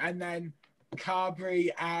would be good. And then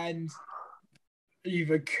Carberry and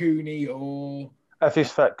either Cooney or. If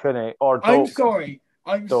he's fit, Cooney or Doak. I'm sorry.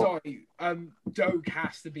 Doak. Doak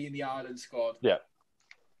has to be in the Ireland squad. Yeah.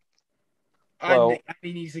 And Well,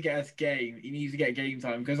 he needs to get us game. He needs to get game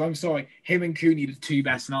time because I'm sorry, him and Cooney are the two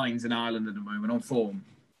best nines in Ireland at the moment on form.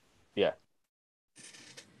 Yeah.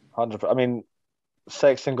 100%. I mean,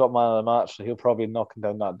 Sexton got man of the match, so he'll probably be knocking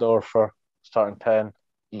down that door for starting 10.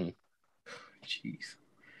 Jeez.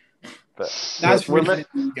 But That's really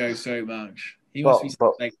his ego so much. He must be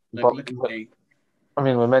like look at me. I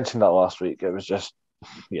mean, we mentioned that last week. It was just,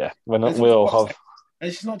 yeah. Let's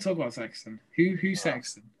just not talk about Sexton. Who's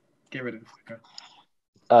Sexton? Get rid of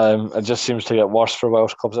him. It just seems to get worse for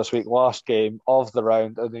Welsh clubs this week. Last game of the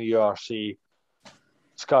round in the URC,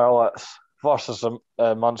 Scarlets versus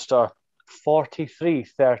Munster,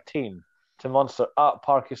 43-13 to Munster at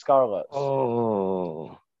Parky Scarlets.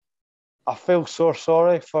 Oh. I feel so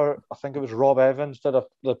sorry for, I think it was Rob Evans did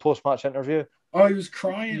the post-match interview. Oh, he was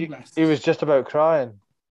crying. He was just about crying.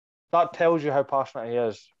 That tells you how passionate he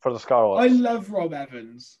is for the Scarlets. I love Rob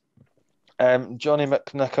Evans. Johnny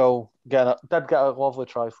McNichol did get a lovely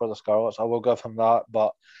try for the Scarlets. I will give him that,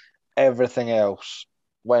 but everything else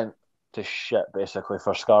went to shit basically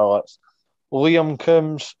for Scarlets. Liam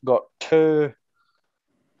Coombs got 2,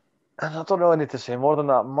 and I don't really need to say more than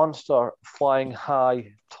that. Munster flying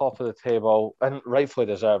high, top of the table, and rightfully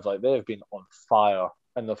deserved. Like, they've been on fire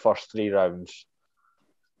in the first 3 rounds.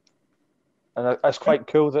 And it's quite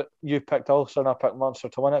cool that you picked Ulster and I picked Munster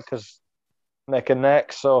to win it, because neck and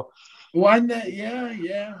neck. So,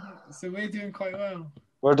 yeah. So we're doing quite well.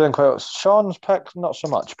 We're doing quite well. Sean's pick, not so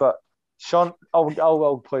much, but Sean, I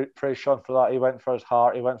will praise Sean for that. He went for his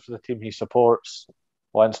heart. He went for the team he supports,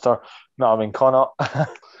 Leinster. No, I mean, Connacht. I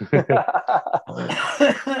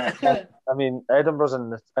mean, Edinburgh's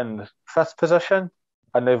in 5th position,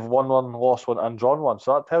 and they've won 1, lost 1, and drawn 1.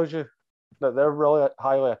 So that tells you that they're really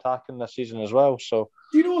highly attacking this season as well. So,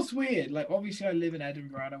 you know what's weird? Like, obviously, I live in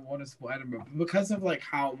Edinburgh and I want to support Edinburgh, but because of like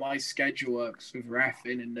how my schedule works with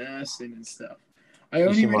reffing and nursing and stuff, I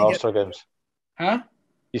only really Ulster games. Huh?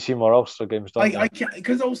 You see more Ulster games, don't you? I can't,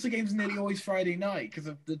 because Ulster games are nearly always Friday night because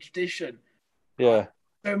of the tradition. Yeah.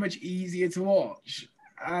 So much easier to watch.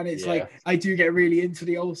 And it's like, I do get really into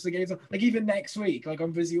the Ulster games. Like, even next week, like,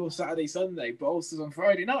 I'm busy all Saturday, Sunday, but Ulster's on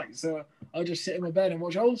Friday night. So I'll just sit in my bed and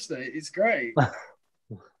watch Ulster. It's great.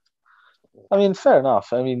 I mean, fair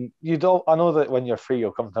enough. I mean, I know that when you're free,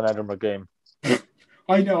 you'll come to an Edinburgh game.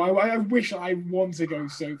 I know. I wish I want to go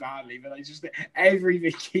so badly, but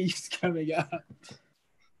everything keeps coming up.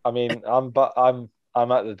 I mean, I'm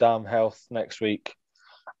at the Dam Health next week.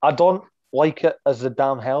 I don't like it as the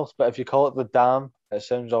Dam Health, but if you call it the Dam, it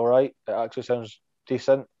sounds all right. It actually sounds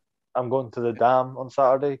decent. I'm going to the Dam on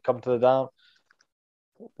Saturday. Come to the Dam.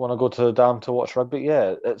 Want to go to the Dam to watch rugby?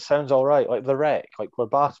 Yeah, it sounds all right. Like the Rec, like where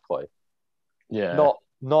Bath play. Yeah.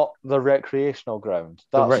 Not the recreational ground.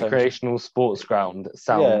 The recreational sports ground. It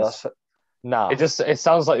sounds. Yeah, that's it. Nah. It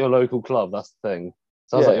sounds like your local club. That's the thing.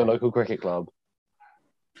 Sounds like your local cricket club.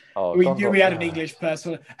 Oh, we had an English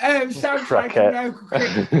person. Sounds like a local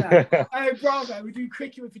cricket club. Bravo, we do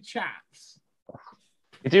cricket with the chaps.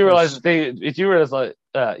 You do realise it's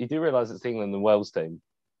England and Wales team.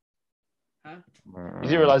 Huh? You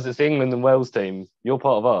do realise it's England and Wales team. You're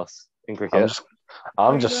part of us in cricket.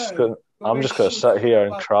 I'm just going to sit here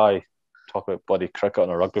and cry, talk about bloody cricket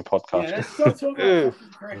on a rugby podcast. Yeah, let's start talking about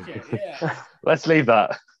cricket. Yeah. Let's leave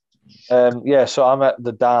that. So I'm at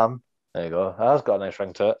the Dam. There you go. That's got a nice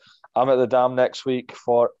ring to it. I'm at the Dam next week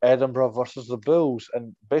for Edinburgh versus the Bulls,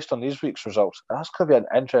 and based on these week's results, that's going to be an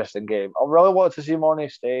interesting game. I really wanted to see Mornay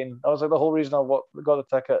Stain. That was like the whole reason I got the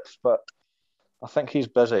tickets, but I think he's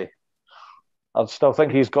busy. I still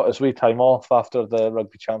think he's got his wee time off after the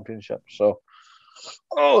Rugby Championship. So,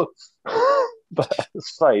 but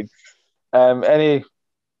it's fine. Any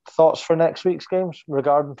thoughts for next week's games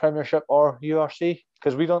regarding Premiership or URC?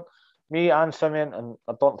 Because me and Simeon, and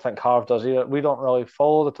I don't think Harv does either, we don't really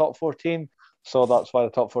follow the top 14, so that's why the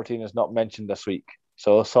top 14 is not mentioned this week.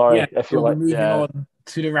 So sorry if you like. Moving on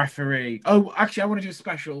to the referee. Oh, actually, I want to do a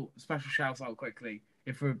special shout out quickly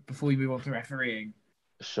before we move on to refereeing.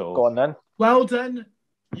 Sure. Go on then. Well done,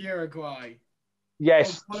 Uruguay.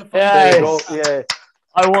 Yes. Yes. Yeah.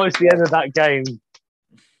 I watched the end of that game.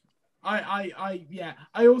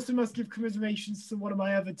 I also must give commiserations to one of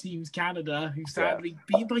my other teams, Canada, who sadly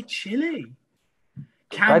beat by Chile.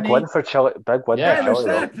 Big win for Chile. Big win for Chile.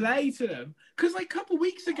 Fair play to them. Because like a couple of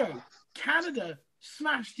weeks ago, Canada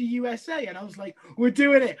smashed the USA, and I was like, "We're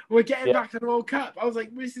doing it. We're getting back to the World Cup." I was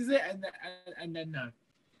like, "This is it," and then no.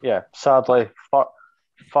 Yeah, sadly,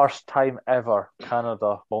 first time ever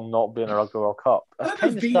Canada will not be in a Rugby World Cup. That's And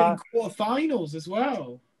kind they've of been in sad. quarterfinals as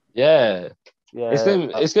well. Yeah. Yeah,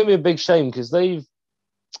 It's gonna be a big shame because they're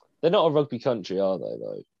not a rugby country, are they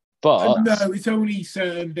though? But No, it's only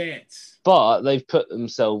certain bits. they've put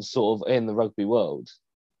themselves sort of in the rugby world.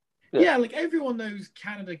 Yeah, like everyone knows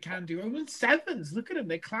Canada can do. Oh, sevens. Look at them;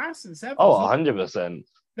 they're class in sevens. Oh, 100%.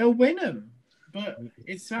 They'll win them. But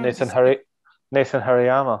it's sad Nathan to see.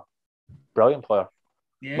 Hariyama, brilliant player.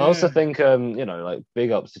 Yeah. I also think, like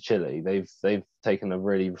big ups to Chile. They've taken a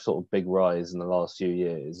really sort of big rise in the last few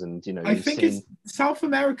years, and I think it's South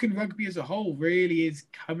American rugby as a whole really is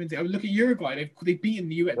coming to. I mean, look at Uruguay; they've beaten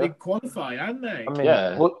the US. They've qualified, haven't they? I mean,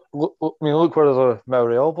 Yeah. look where the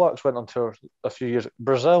Maori All Blacks went on tour a few years.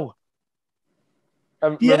 Brazil.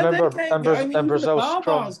 Remember, even Brazil's the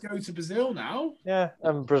scrum. Barbars go to Brazil now. Yeah,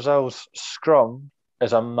 and Brazil's scrum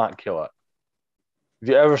is immaculate. Have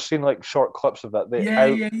you ever seen like short clips of that? They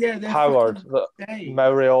They're outpowered the fucking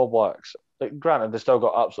Maori All Blacks. Like, granted, they still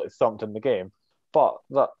got absolutely thumped in the game, but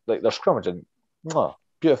that like their scrummaging,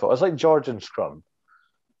 beautiful. It's like Georgian scrum.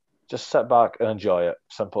 Just sit back and enjoy it.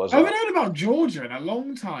 Simple as I haven't that. heard about Georgia in a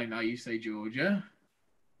long time now. You say Georgia.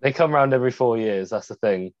 They come around every 4 years. That's the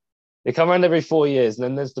thing. They come around every 4 years, and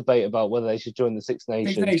then there's debate about whether they should join the Six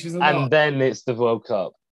Nations, and then it's the World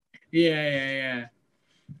Cup. Yeah.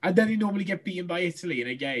 And then they normally get beaten by Italy in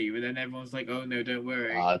a game, and then everyone's like, "Oh no, don't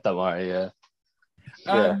worry." Don't worry. Yeah.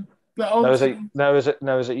 But Now is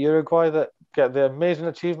it Uruguay that get the amazing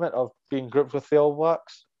achievement of being grouped with the All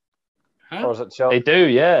Blacks? Huh? Or is it Chelsea? They do,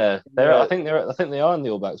 yeah. Yeah. I think they are in the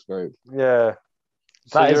All Blacks group. Yeah.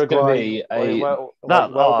 That is going to be well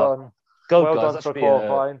done. done Guys, for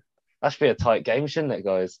qualifying. That should be a tight game, shouldn't it,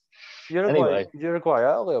 guys? Uruguay,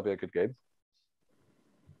 Italy will be a good game.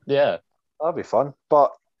 Yeah. That'll be fun.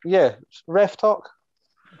 But yeah, ref talk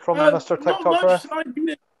from Mr. TikTok not ref. much.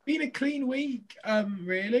 Been a clean week,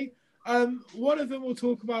 really. One of them will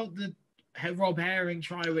talk about the Rob Herring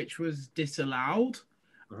try, which was disallowed.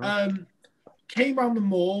 Mm-hmm. Came around the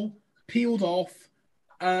maul, peeled off.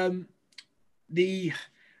 It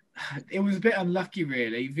was a bit unlucky,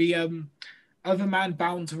 really. The other man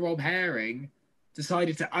bound to Rob Herring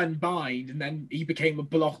decided to unbind, and then he became a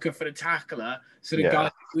blocker for the tackler. So the guy,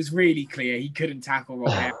 it was really clear he couldn't tackle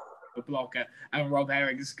Rob Herring, a blocker, and Rob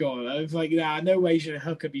Herring scored. I was like, nah, no way should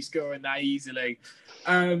Hooker be scoring that easily.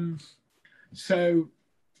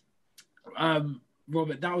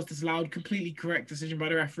 Robert, that was disallowed. Completely correct decision by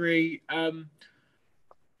the referee.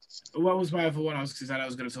 What was my other one I was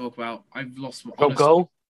going to talk about? I've lost my drop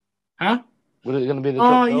goal? Huh? Was it going to be the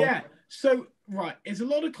drop goal? Oh, yeah. So, right, it's a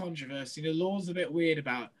lot of controversy. The law's a bit weird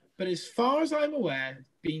about. But as far as I'm aware,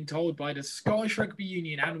 being told by the Scottish Rugby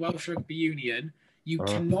Union and Welsh Rugby Union, you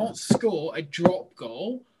cannot score a drop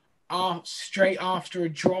goal straight after a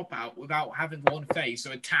dropout without having one phase.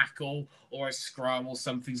 So a tackle or a scrum or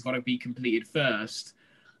something's got to be completed first.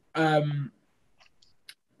 There's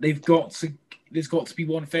got to be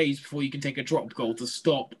one phase before you can take a drop goal to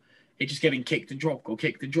stop it just getting kicked and drop goal,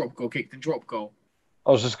 kicked and drop goal, kicked and drop goal. I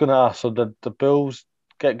was just going to ask, so did the Bulls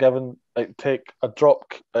get given, take a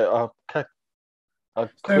drop, a kick, a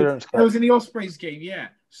clearance kick? It was in the Ospreys game, yeah.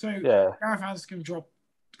 So Yeah. Gareth Anscombe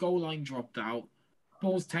goal line dropped out.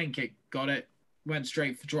 Bulls 10 kick, got it, went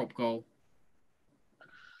straight for drop goal.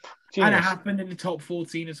 Genius. And it happened in the top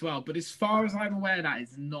 14 as well. But as far as I'm aware, that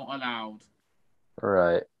is not allowed.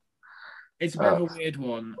 Right. It's a bit of a weird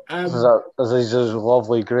one. These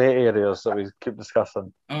lovely grey areas that we keep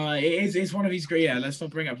discussing. It's one of these grey. Yeah, let's not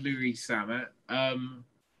bring up Louis Samet,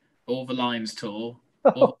 or the Lions tour,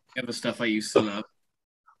 or the other stuff I used to love.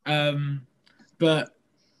 But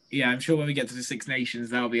yeah, I'm sure when we get to the Six Nations,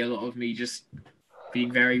 there'll be a lot of me just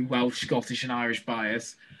being very Welsh, Scottish, and Irish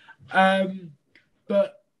bias.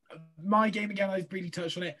 But my game again, I've really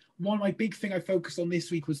touched on it. One of my big thing I focused on this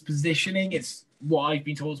week was positioning. It's what I've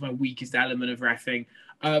been told is my weakest element of reffing.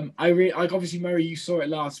 Obviously, Murray, you saw it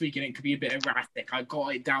last week, and it could be a bit erratic. I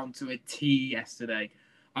got it down to a T yesterday.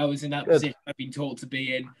 I was in that position I've been taught to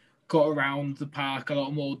be in. Got around the park a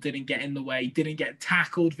lot more. Didn't get in the way. Didn't get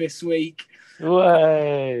tackled this week.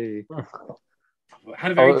 Way.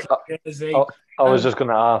 Had a very clear jersey. I was just going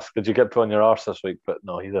to ask, did you get put on your arse this week? But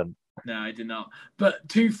no, he didn't. No, I did not. But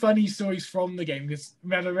two funny stories from the game, because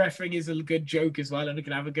remember, refereeing is a good joke as well, and it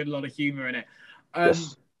can have a lot of humour in it.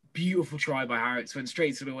 Yes. Beautiful try by Harrods, went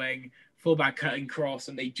straight to the wing, fullback cutting cross,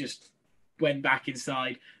 and they just went back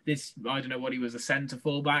inside. This, I don't know what he was, a centre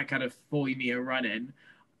fullback, had a 40-metre run in.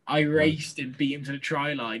 I raced him, beat him to the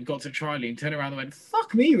try line, got to the try line, turned around and went,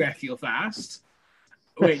 "Fuck me, ref, you're fast."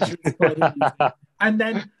 Which was quite amusing. And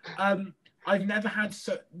then I've never had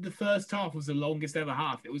the first half was the longest ever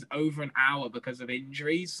half. It was over an hour because of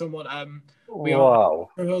injuries. Someone we are Wow.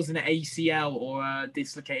 it was an ACL or a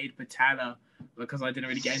dislocated patella because I didn't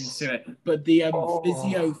really get into it. But the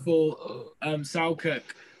physio for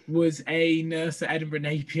Selkirk was a nurse at Edinburgh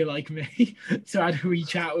Napier like me, so I had a wee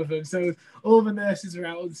chat with him. So all the nurses were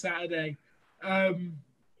out on Saturday.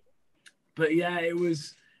 But yeah, it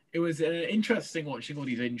was interesting watching all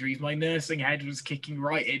these injuries. My nursing head was kicking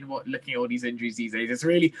right in looking at all these injuries these days. It's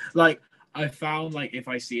really like I found like if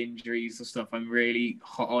I see injuries or stuff, I'm really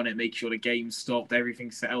hot on it, make sure the game's stopped,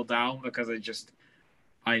 everything settled down because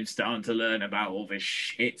I'm starting to learn about all this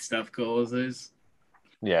shit stuff causes.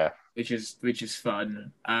 Yeah. Which is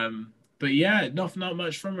fun. But yeah, not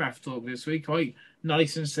much from Ref Talk this week. Quite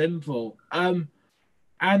nice and simple. And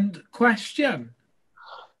question.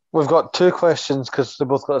 We've got 2 questions because they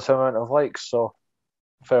both got the same amount of likes, so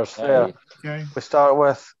fair's fair. Okay. We start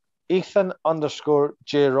with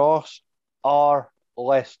Ethan_J Ross. Are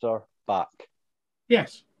Leicester back?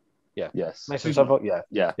 Yes. Yeah. Yes. Nice and simple. Yeah.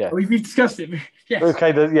 Yeah. Yeah. We've discussed it. Yes. We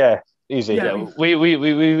kind of easy. Yeah. Yeah,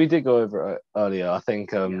 we did go over it earlier. I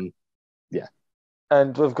think yeah.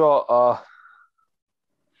 And we've got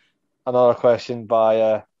another question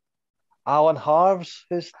by Alan Harves,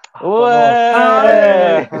 who's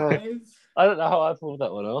I don't know how I pulled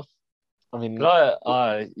that one off. I mean,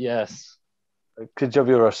 but yes. Could you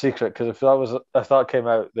be our secret? Because if that came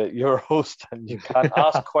out that you're a host and you can't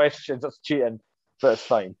ask questions, that's cheating. But it's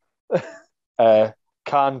fine.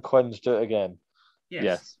 Can Quins do it again?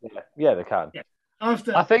 Yes. Yeah, they can. Yeah.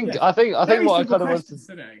 After, I think what I kind of wanted.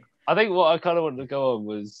 Today. I think what I kind of wanted to go on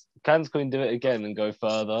was can Quinn do it again and go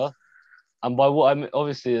further? And by what I'm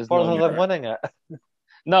obviously is further than winning it.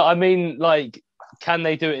 No, I mean like, can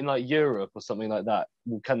they do it in like Europe or something like that?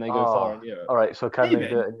 Can they go far in Europe? All right, so can they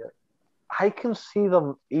do it in Europe? I can see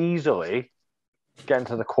them easily getting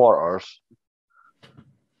to the quarters,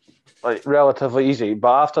 like relatively easy.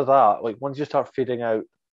 But after that, like once you start feeding out,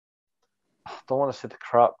 I don't want to say the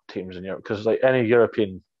crap teams in Europe because like any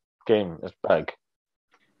European game is big.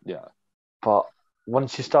 Yeah. But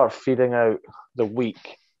once you start feeding out the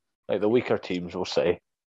weak, like the weaker teams, we'll say,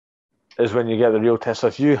 is when you get the real test. So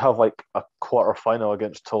if you have like a quarter final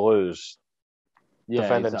against Toulouse,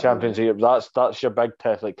 defending champions of Europe, that's your big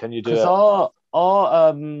test. Like, can you do it? Because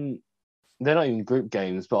they're not even group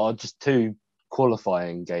games, but are just 2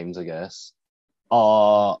 qualifying games, I guess,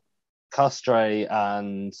 are Castres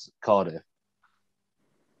and Cardiff.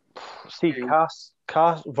 See,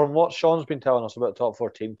 Cass, from what Sean's been telling us about top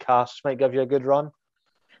 14, Cass might give you a good run.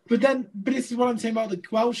 But this is what I'm saying about the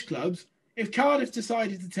Welsh clubs. If Cardiff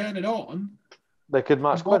decided to turn it on, they could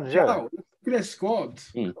match Quins, yeah. Look at their squad.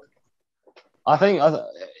 I think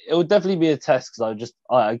it would definitely be a test because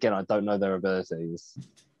I don't know their abilities.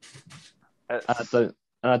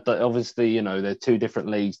 Obviously, they're 2 different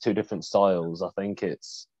leagues, 2 different styles. I think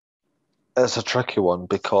it's a tricky one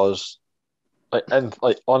because,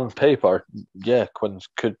 on paper, yeah, Quins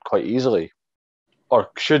could quite easily, or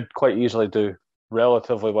should quite easily do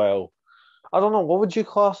relatively well. I don't know. What would you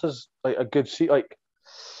class as like a good seat? Like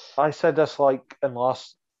I said this like in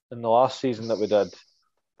the last season that we did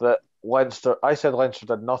that Leinster. I said Leinster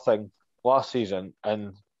did nothing last season,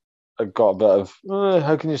 and I got a bit of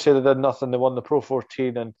how can you say they did nothing? They won the Pro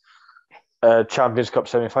 14 and Champions Cup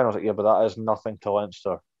semi-finals. Like, yeah, but that is nothing to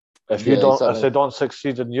Leinster. If they don't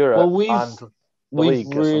succeed in Europe, we've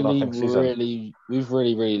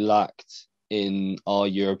really lacked in our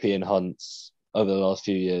European hunts over the last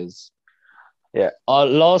few years. Yeah.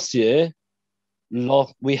 Last year,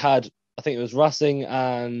 we had, I think it was Racing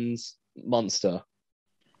and Munster.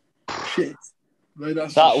 Shit.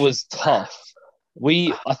 That was tough.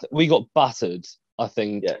 We got battered, I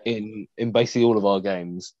think, in basically all of our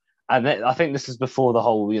games. And I think this is before the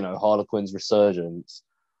whole, Harlequins resurgence.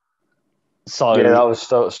 So yeah, that was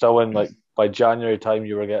still in like by January time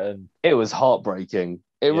you were getting. It was heartbreaking.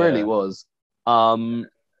 It really was.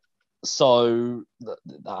 So that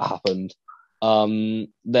happened.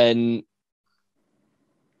 Then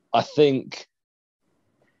I think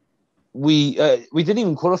we didn't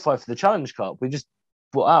even qualify for the Challenge Cup. We just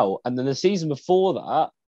got out, and then the season before that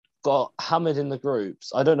got hammered in the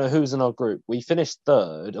groups. I don't know who's in our group. We finished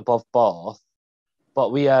 3rd above Bath,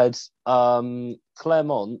 but we had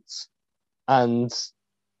Clermont and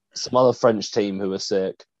some other French team who were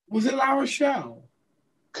sick. Was it La Rochelle?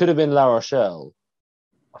 Could have been La Rochelle.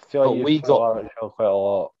 I feel like we got La Rochelle quite a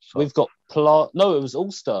lot. So. We've got no, it was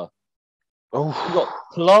Ulster. Oh, we got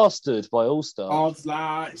plastered by Ulster.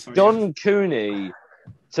 John Cooney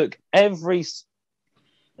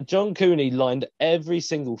lined every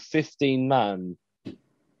single 15 man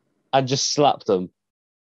and just slap them.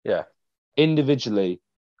 Yeah. Individually.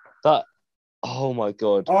 That, oh my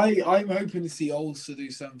God. I'm hoping to see Ulster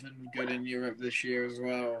do something good in Europe this year as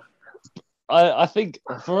well. I think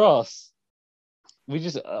for us, we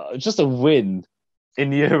just a win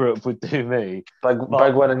in Europe would do me. Big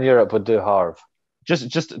win in Europe would do Harv.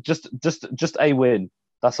 Just a win.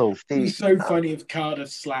 That's all. It's so funny if Cardiff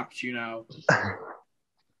slapped you now.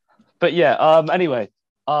 But yeah, anyway,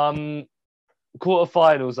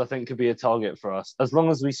 quarterfinals I think could be a target for us. As long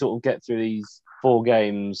as we sort of get through these 4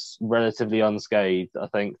 games relatively unscathed, I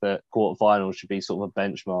think that quarterfinals should be sort of a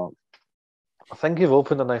benchmark. I think you've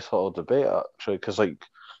opened a nice little debate, actually, because like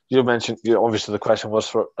you mentioned, obviously the question was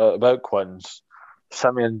for about Quins.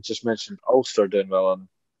 Simeon just mentioned Ulster doing well,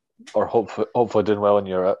 or hopefully doing well in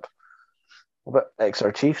Europe. But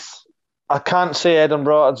Exeter Chiefs, I can't say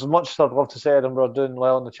Edinburgh. As much as I'd love to say Edinburgh doing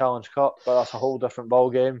well in the Challenge Cup, but that's a whole different ball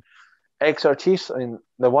game. Exeter Chiefs, I mean,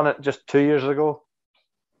 they won it just 2 years ago.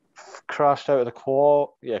 Crashed out of the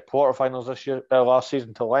quarterfinals this year, last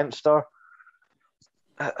season to Leinster.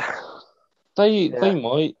 They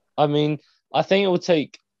might. I mean, I think it will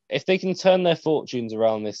take, if they can turn their fortunes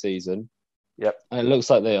around this season. Yep. And it looks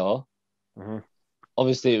like they are. Mm-hmm.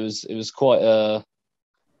 Obviously, it was quite a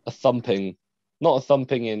thumping, not a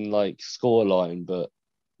thumping in like scoreline, but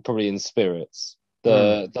probably in spirits.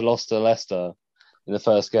 The loss to Leicester in the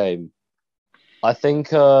first game. I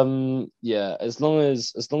think, as long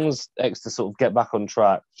as Exeter sort of get back on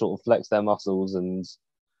track, sort of flex their muscles and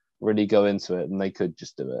really go into it, and they could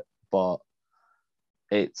just do it. But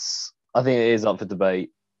I think it is up for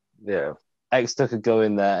debate. Yeah. Exeter could go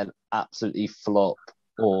in there and absolutely flop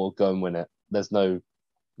or go and win it. There's no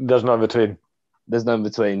in between. There's no in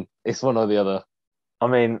between. It's one or the other. I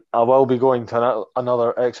mean, I will be going to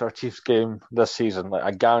another Exeter Chiefs game this season. Like,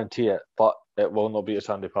 I guarantee it, but it will not be at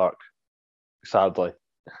Sandy Park. Sadly,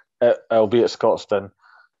 it'll be at Scotstoun.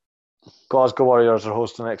 Glasgow Warriors are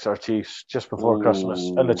hosting Exeter Chiefs just before Christmas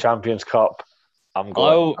in the Champions Cup. I'm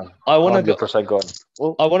going. I want to go. Going.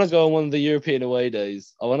 Well, I want to go on one of the European away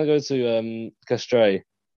days. I want to go to Castray.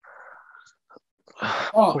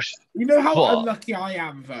 Oh, you know how unlucky I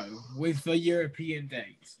am though with the European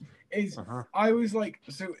dates. I was like,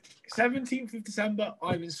 so 17th of December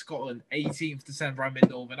I'm in Scotland, 18th December I'm in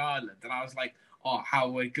Northern Ireland, and I was like, oh,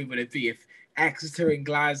 how good would it be if Exeter and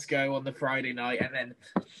Glasgow on the Friday night, and then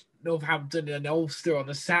Northampton and Ulster on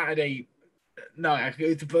the Saturday. No, I could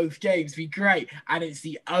go to both games. Be great, and it's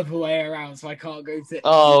the other way around, so I can't go to.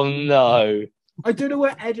 Oh no! I don't know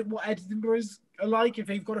what Edinburgh's are like. If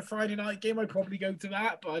they've got a Friday night game, I'd probably go to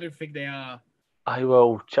that, but I don't think they are. I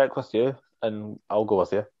will check with you, and I'll go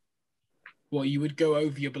with you. Well, you would go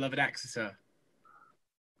over your beloved Exeter?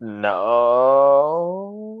 No,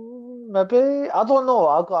 maybe I don't know.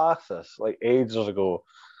 I got asked this like ages ago.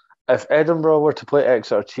 If Edinburgh were to play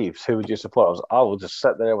Exeter Chiefs, who would you support? I will just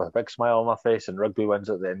sit there with a big smile on my face, and Rugby wins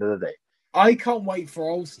at the end of the day. I can't wait for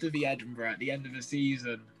Ulster v Edinburgh at the end of the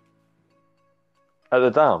season. At the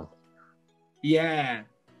Dam? Yeah.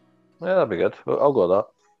 Yeah, that'd be good. I'll go with that.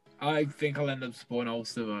 I think I'll end up supporting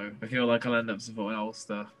Ulster, though. I feel like I'll end up supporting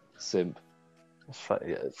Ulster. Simp.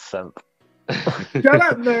 Yeah, it's simp. Shut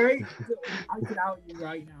up, Murray! I can out you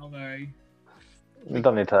right now, Murray. You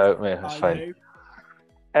don't need to out me. It's fine.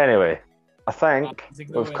 Anyway, I think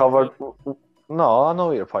we've covered. No, I know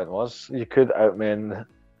what your point was. You could out me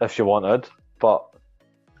if you wanted, but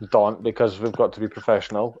don't, because we've got to be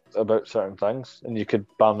professional about certain things, and you could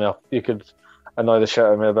ban me up. You could annoy the shit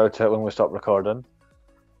out of me about it when we stop recording,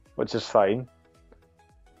 which is fine.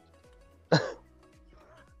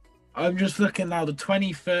 I'm just looking now. The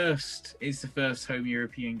 21st is the first home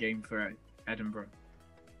European game for Edinburgh.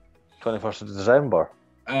 21st of December.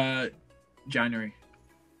 January.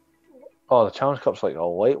 Oh, the Challenge Cup's like a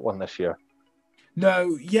late one this year.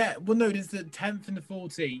 No, yeah. Well, no, there's the 10th and the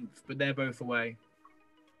 14th, but they're both away.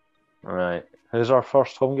 Right. Who's our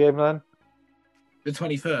first home game then? The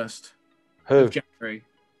 21st. Who? Of January.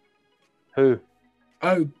 Who?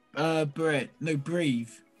 Oh, Brett. No,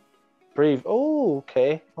 Breathe. Breathe. Oh,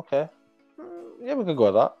 okay. Okay. Yeah, we can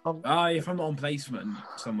go with that. If I'm not on placement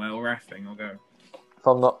somewhere or reffing, I'll go.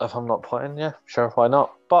 If I'm not playing, yeah, sure, why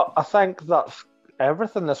not? But I think that's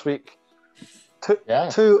everything this week.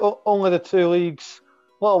 Only the 2 leagues,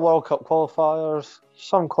 little World Cup qualifiers,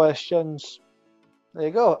 some questions. There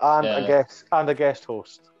you go, and a guest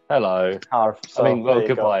host. Hello. Harv, so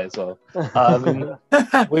goodbye as well.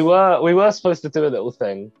 we were supposed to do a little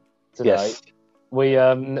thing today. Yes.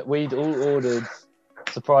 We'd all ordered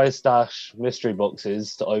surprise stash mystery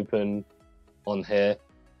boxes to open on here,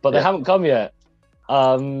 but they haven't come yet.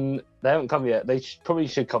 They probably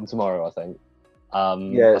should come tomorrow, I think.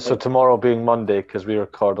 Yeah, so tomorrow being Monday, because we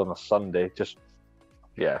record on a Sunday,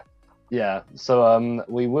 Yeah, so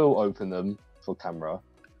we will open them for camera.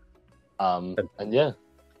 And yeah,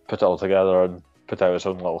 put it all together and put out its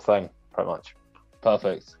own little thing, pretty much.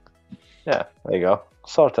 perfect. Yeah, there you go.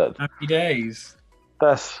 Sorted. Happy days.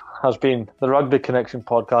 This has been the Rugby Connection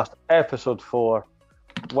podcast, episode 4,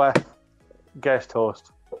 with guest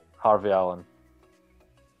host Harvey Allen.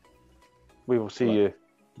 We will see you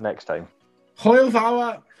next time. Hoyle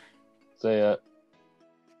Vower. See ya.